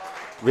Ainsworth,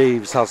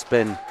 Reeves has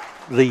been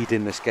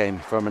leading this game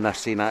from an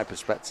FC United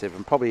perspective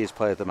and probably his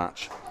player of the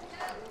match.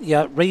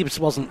 Yeah, Reeves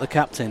wasn't the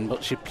captain,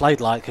 but she played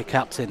like a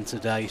captain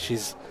today.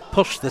 She's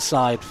pushed the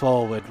side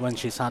forward when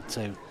she's had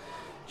to.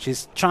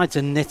 She's tried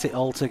to knit it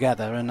all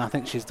together, and I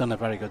think she's done a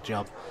very good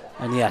job.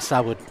 And yes, I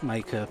would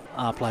make her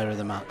our player of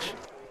the match.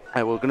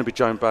 We're going to be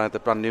joined by the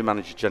brand new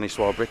manager, Jenny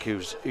Swarbrick,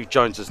 who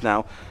joins us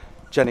now.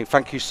 Jenny,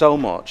 thank you so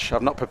much.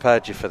 I've not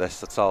prepared you for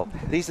this at all.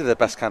 These are the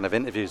best kind of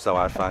interviews, though,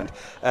 I find.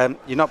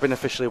 You've not been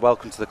officially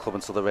welcomed to the club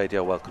until the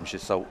radio welcomes you,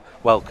 so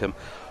welcome.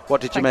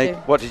 What did you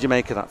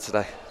make of that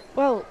today?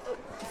 Well,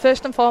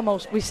 first and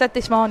foremost, we said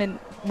this morning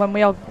when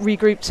we all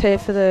regrouped here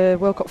for the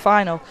World Cup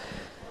final,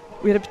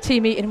 we had a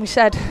team meeting and we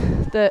said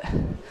that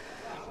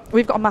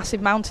we've got a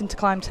massive mountain to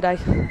climb today,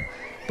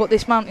 but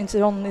this mountain's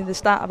only the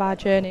start of our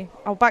journey.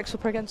 Our back's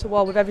up against the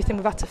wall with everything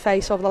we've had to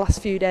face over the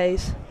last few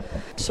days,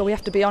 so we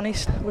have to be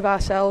honest with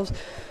ourselves,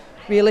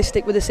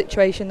 realistic with the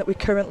situation that we're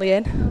currently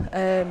in.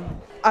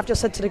 I've just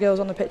said to the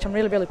girls on the pitch, I'm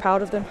really, really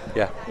proud of them.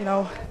 Yeah. You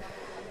know,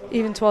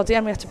 even towards the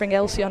end we had to bring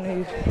Elsie on,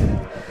 who,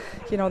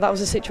 you know, that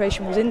was the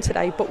situation we was in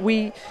today, but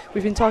we've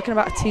been talking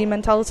about a team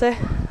mentality.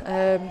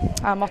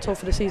 Our motto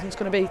for the season is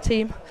going to be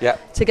team. Yeah.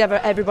 Together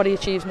everybody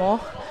achieves more.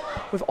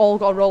 We've all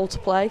got a role to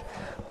play,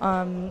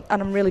 and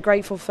I'm really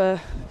grateful for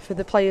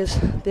the players,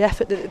 the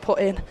effort that they put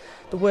in,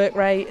 the work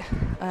rate.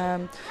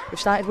 We've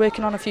started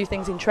working on a few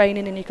things in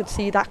training, and you could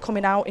see that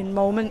coming out in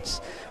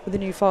moments with the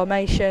new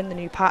formation, the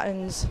new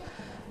patterns,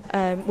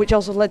 which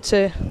also led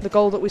to the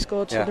goal that we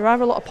scored. So there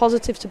are a lot of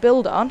positives to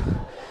build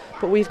on,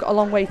 but we've got a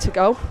long way to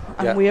go,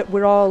 and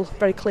we're all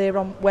very clear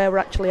on where we're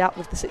actually at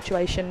with the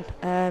situation,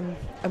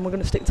 and we're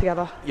going to stick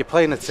together. You're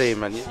playing a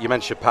team, and you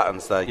mentioned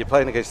patterns there. You're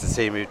playing against a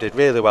team who did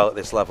really well at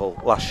this level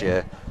last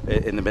year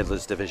in the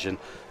Midlands division.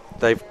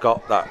 They've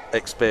got that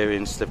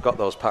experience, they've got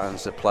those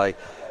patterns to play.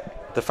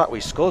 The fact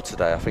we scored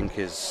today, I think,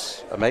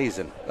 is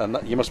amazing, and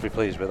you must be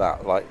pleased with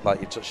that.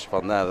 Like you touched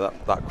upon there,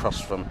 that cross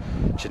from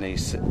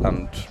Janice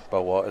and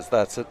Bowater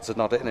there to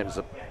nod it, and it was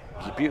a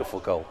beautiful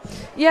goal.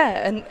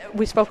 Yeah, and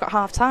we spoke at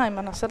half time,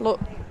 and I said, look,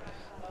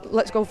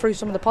 let's go through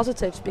some of the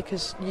positives,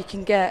 because you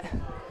can get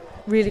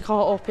really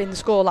caught up in the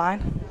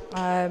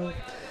scoreline.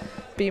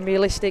 Being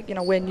realistic, you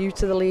know, we're new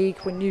to the league,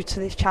 we're new to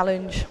this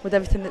challenge with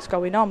everything that's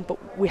going on,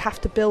 but we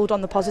have to build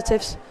on the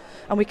positives,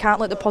 and we can't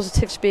let the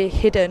positives be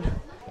hidden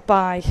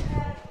by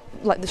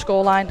like the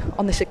scoreline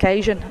on this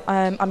occasion.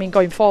 I mean,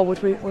 going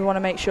forward, we want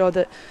to make sure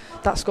that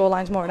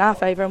scoreline's more in our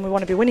favour, and we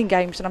want to be winning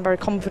games, and I'm very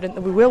confident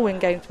that we will win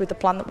games with the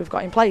plan that we've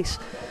got in place.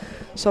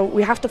 So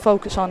we have to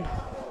focus on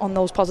on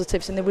those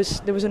positives, and there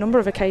was a number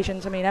of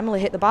occasions. I mean, Emily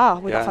hit the bar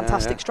with a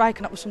fantastic strike,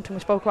 and that was something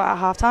we spoke about at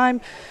half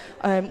time.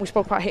 We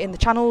spoke about hitting the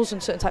channels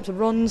and certain types of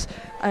runs,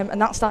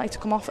 and that started to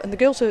come off. And the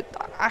girls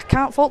I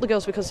can't fault the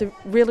girls because they're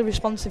really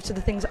responsive to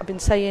the things that I've been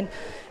saying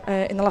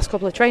in the last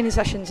couple of training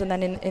sessions, and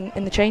then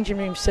in the changing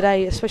rooms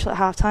today, especially at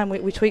half time,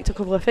 we tweaked a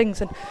couple of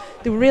things, and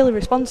they were really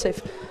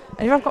responsive.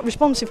 And if I've got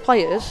responsive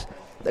players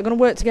that are going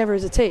to work together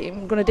as a team,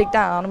 I'm going to dig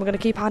down, and we're going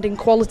to keep adding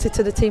quality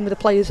to the team with the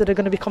players that are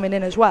going to be coming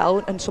in as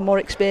well, and some more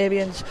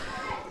experience.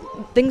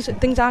 Things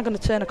are going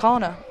to turn a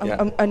corner,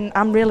 and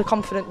I'm really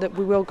confident that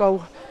we will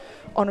go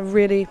on a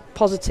really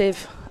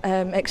positive,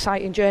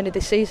 exciting journey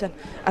this season.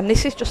 And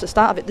this is just the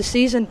start of it. The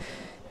season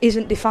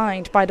isn't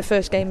defined by the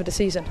first game of the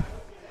season.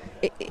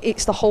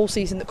 It's the whole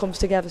season that comes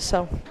together.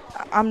 So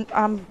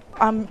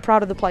I'm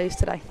proud of the players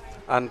today.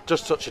 And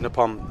just touching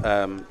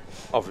upon,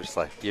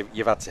 obviously,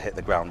 you've had to hit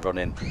the ground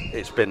running.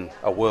 It's been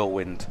a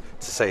whirlwind,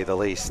 to say the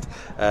least.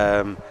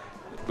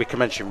 We can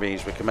mention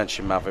Reeves, we can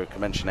mention Maver, we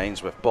can mention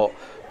Ainsworth, but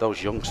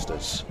those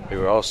youngsters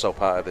who are also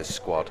part of this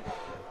squad,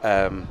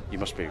 you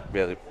must be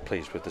really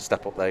pleased with the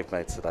step up they've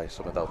made today,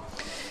 some of them.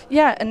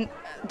 Yeah, and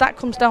that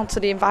comes down to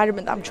the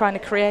environment that I'm trying to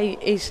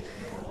create. Is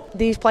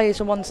these players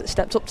are ones that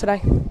stepped up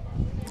today,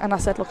 and I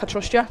said, look, I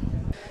trust you.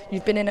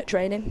 You've been in at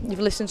training, you've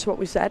listened to what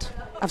we said,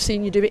 I've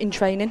seen you do it in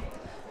training,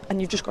 and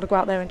you've just got to go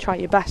out there and try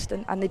your best,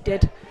 and they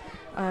did.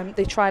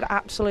 They tried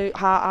absolute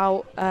heart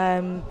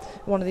out.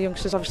 One of the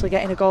youngsters obviously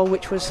getting a goal,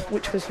 which was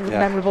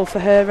memorable for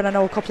her, and I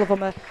know a couple of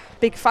them are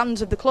big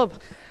fans of the club.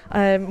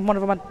 One of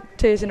them had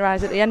tears in her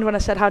eyes at the end when I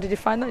said, how did you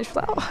find that? And she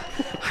was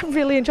like, I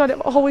really enjoyed it.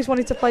 I've always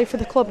wanted to play for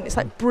the club, and it's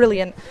like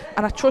brilliant,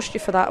 and I trust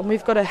you for that. And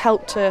we've got to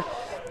help to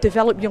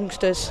develop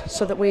youngsters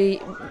so that we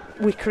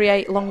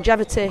create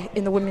longevity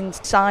in the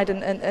women's side,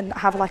 and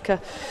have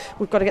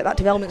we've got to get that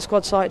development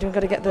squad sorted, we've got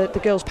to get the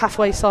girls'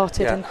 pathway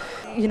sorted, and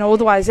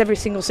otherwise every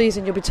single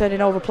season you'll be turning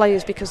over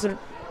players because they're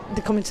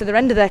coming to the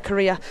end of their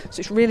career.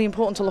 So it's really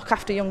important to look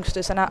after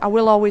youngsters, and I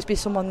will always be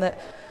someone that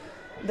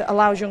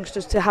allows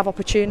youngsters to have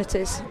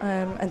opportunities,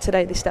 and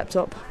today they stepped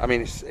up. I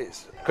mean,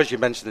 it's because you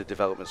mentioned the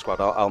development squad,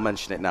 I'll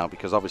mention it now,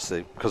 because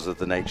obviously because of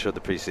the nature of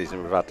the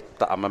pre-season we've had,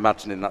 that I'm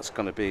imagining that's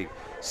going to be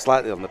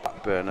slightly on the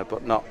back burner,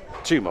 but not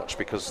too much,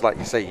 because like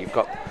you say, you've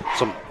got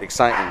some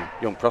exciting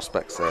young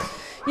prospects there.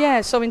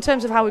 Yeah, so in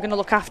terms of how we're going to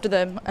look after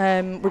them,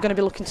 we're going to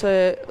be looking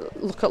to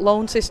look at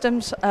loan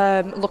systems,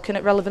 looking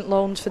at relevant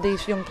loans for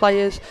these young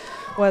players,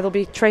 where they'll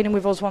be training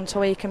with us once a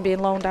week and being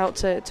loaned out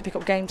to pick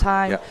up game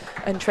time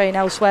and train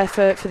elsewhere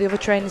for the other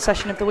training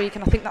session of the week.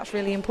 And I think that's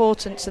really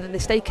important so that they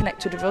stay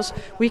connected with us.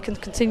 We can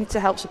continue to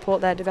help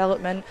support their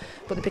development,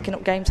 but they're picking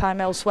up game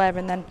time elsewhere,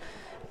 and then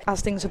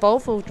as things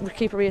evolve, we'll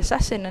keep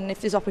reassessing, and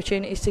if there's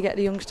opportunities to get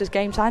the youngsters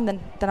game time, then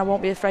I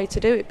won't be afraid to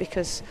do it,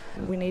 because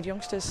we need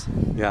youngsters.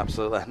 Yeah,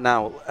 absolutely.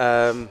 Now,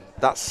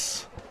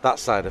 that's that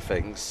side of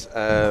things.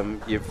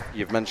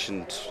 You've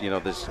mentioned,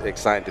 there's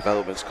exciting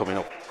developments coming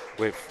up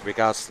with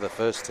regards to the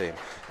first team.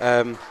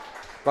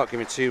 Not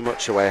giving too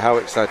much away, how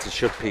excited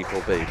should people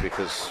be?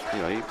 Because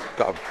you've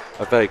got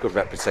a very good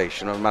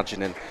reputation. I'm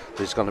imagining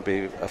there's going to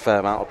be a fair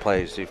amount of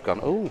players who've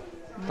gone,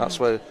 that's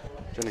where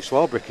Jenny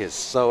Swarbrick is.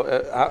 So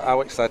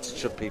how excited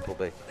should people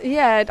be?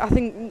 Yeah, I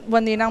think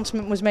when the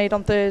announcement was made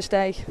on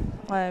Thursday,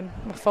 my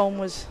phone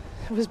was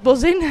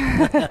buzzing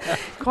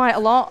quite a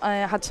lot. I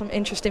had some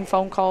interesting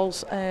phone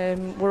calls.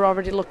 We're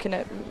already looking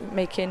at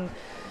making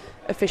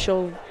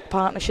official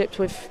partnerships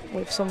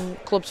with some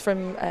clubs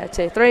from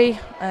Tier 3.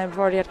 We've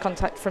already had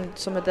contact from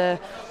some of the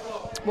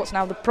what's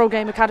now the Pro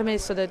Game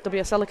Academies, so the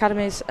WSL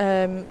Academies,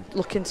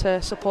 looking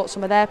to support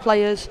some of their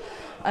players.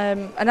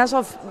 And as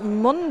of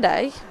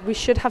Monday, we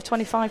should have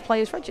 25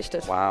 players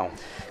registered. Wow.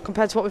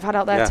 Compared to what we've had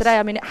out there today.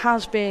 I mean, it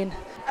has been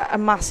a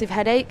massive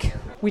headache.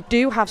 We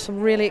do have some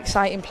really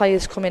exciting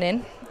players coming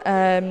in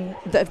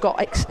that have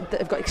got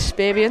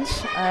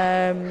experience.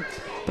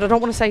 But I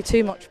don't want to say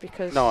too much,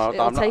 because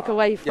it'll take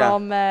away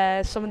from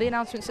some of the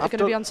announcements that are going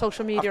to be on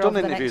social media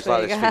over the next week. I've done interviews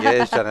like this for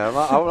years, Jenny.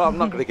 I'm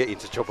not going to get you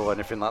into trouble or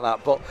anything like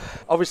that. But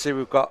obviously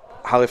we've got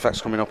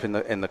Halifax coming up in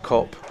the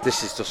cup.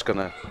 This is just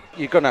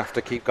you're going to have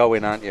to keep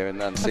going, aren't you,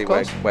 and see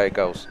where it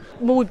goes.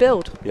 Well, we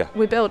build. Yeah.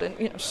 We build, and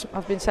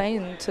I've been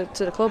saying to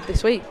the club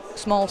this week,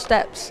 small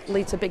steps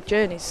lead to big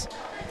journeys.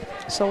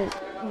 So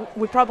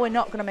we're probably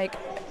not going to make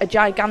a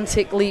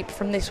gigantic leap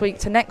from this week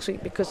to next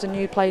week, because the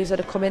new players that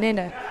are coming in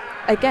are,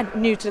 again,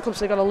 new to the club, so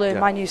they've got to learn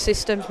my new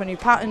systems, my new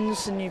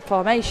patterns, and new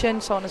formation,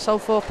 so on and so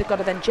forth. They've got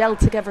to then gel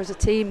together as a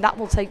team. That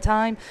will take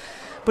time.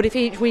 But if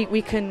each week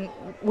we can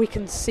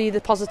see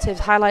the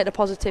positives, highlight the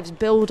positives,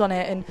 build on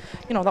it, and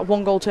that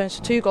 1 goal turns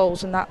to 2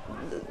 goals, and that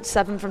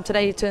 7 from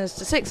today turns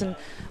to 6, and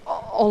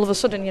all of a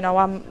sudden,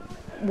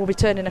 we'll be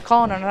turning a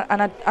corner,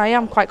 and I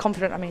am quite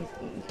confident. I mean,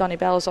 Donny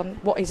Bell's on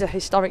what is a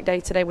historic day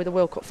today with the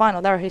World Cup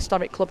final. They're a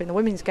historic club in the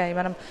women's game,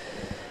 and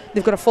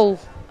they've got a full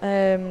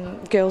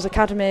girls'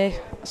 academy,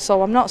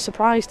 so I'm not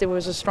surprised they were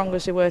as strong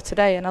as they were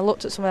today. And I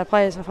looked at some of their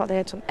players and I thought they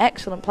had some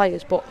excellent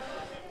players, but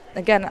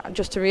again,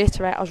 just to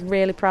reiterate, I was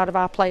really proud of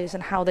our players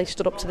and how they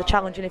stood up to the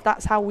challenge. And if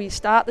that's how we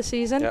start the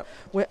season,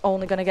 we're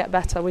only going to get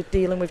better with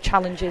dealing with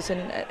challenges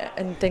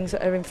and things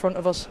that are in front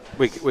of us.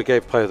 We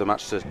gave player of the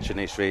match to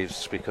Janice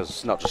Reeves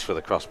because not just for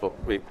the cross, but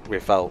we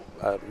felt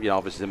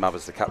obviously Mav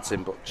was the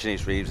captain, but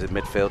Janice Reeves in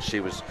midfield, she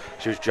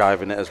was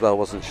driving it as well,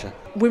 wasn't she?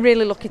 We're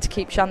really lucky to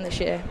keep Shan this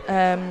year.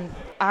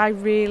 I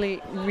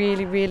really,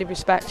 really, really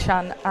respect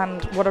Shan,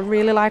 and what I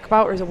really like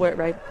about her is her work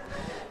rate.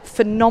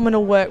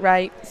 Phenomenal work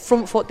rate,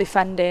 front foot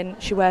defending,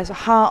 she wears a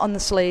heart on the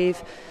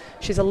sleeve,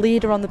 she's a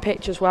leader on the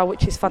pitch as well,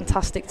 which is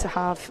fantastic to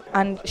have,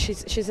 and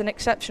she's an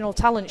exceptional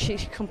talent. She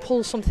can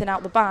pull something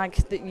out the bag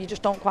that you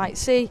just don't quite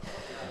see,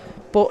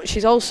 but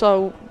she's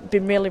also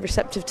been really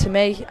receptive to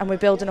me, and we're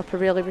building up a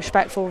really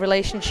respectful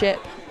relationship,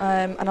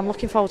 and I'm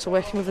looking forward to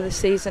working with her this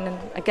season. And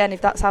again,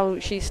 if that's how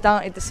she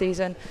started the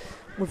season,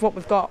 with what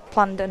we've got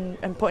planned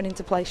and putting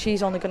into place,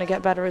 she's only going to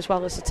get better as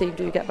well as the team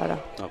do get better.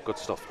 Oh, good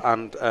stuff.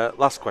 And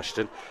last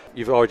question,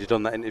 you've already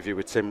done that interview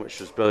with Tim, which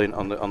was brilliant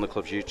on the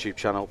club's YouTube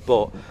channel,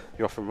 but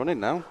you're off and running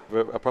now,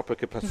 a proper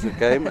competitive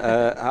game.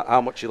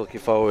 How much are you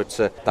looking forward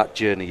to that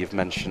journey you've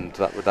mentioned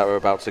that we're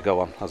about to go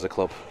on as a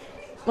club?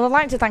 Well, I'd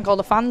like to thank all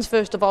the fans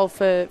first of all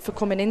for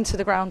coming into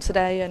the ground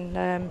today,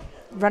 and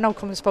Renault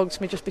come and spoke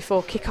to me just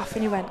before kick-off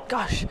and he went,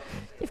 "Gosh,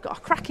 you've got a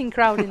cracking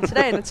crowd in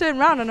today." And I turned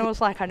around and I was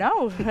like, I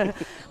know.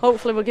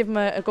 Hopefully we'll give them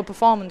a good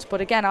performance.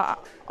 But again, I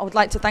would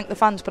like to thank the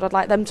fans, but I'd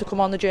like them to come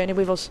on the journey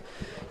with us.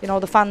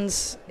 The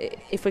fans,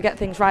 if we get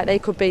things right, they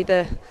could be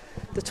the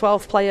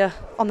 12th player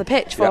on the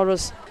pitch for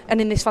us.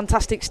 And in this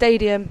fantastic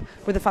stadium,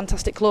 with a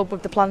fantastic club,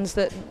 with the plans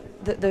that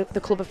the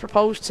club have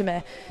proposed to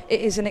me,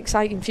 it is an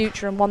exciting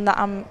future and one that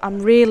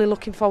I'm really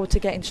looking forward to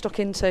getting stuck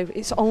into.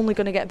 It's only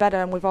going to get better,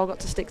 and we've all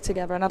got to stick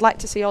together. And I'd like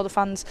to see all the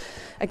fans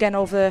again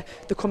over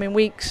the coming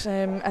weeks,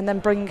 and then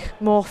bring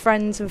more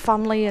friends and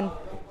family and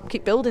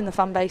keep building the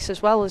fan base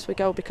as well as we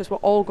go, because we're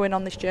all going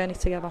on this journey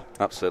together.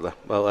 Absolutely.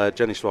 Well,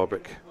 Jenny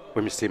Swarbrick,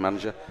 Women's Team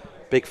Manager,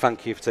 big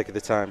thank you for taking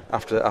the time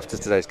after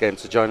today's game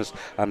to join us,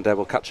 and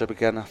we'll catch up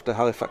again after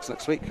Halifax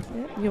next week.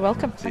 You're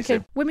welcome. Thank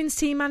you. Women's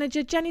Team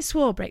Manager Jenny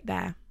Swarbrick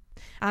there.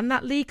 And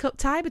that League Cup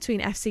tie between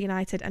FC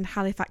United and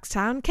Halifax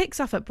Town kicks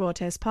off at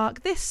Broadhurst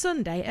Park this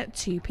Sunday at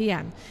 2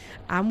 p.m.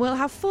 And we'll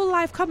have full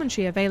live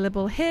commentary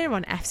available here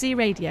on FC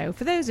Radio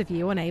for those of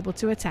you unable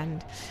to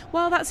attend.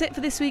 Well, that's it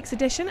for this week's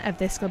edition of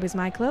This Club Is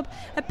My Club.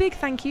 A big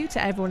thank you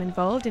to everyone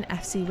involved in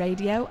FC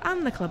Radio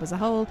and the club as a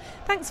whole.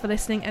 Thanks for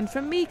listening, and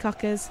from me,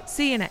 Cockers,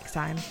 see you next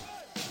time.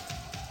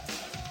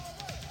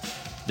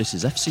 This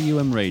is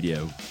FCUM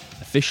Radio,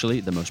 officially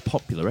the most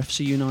popular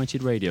FC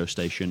United radio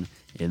station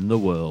in the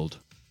world.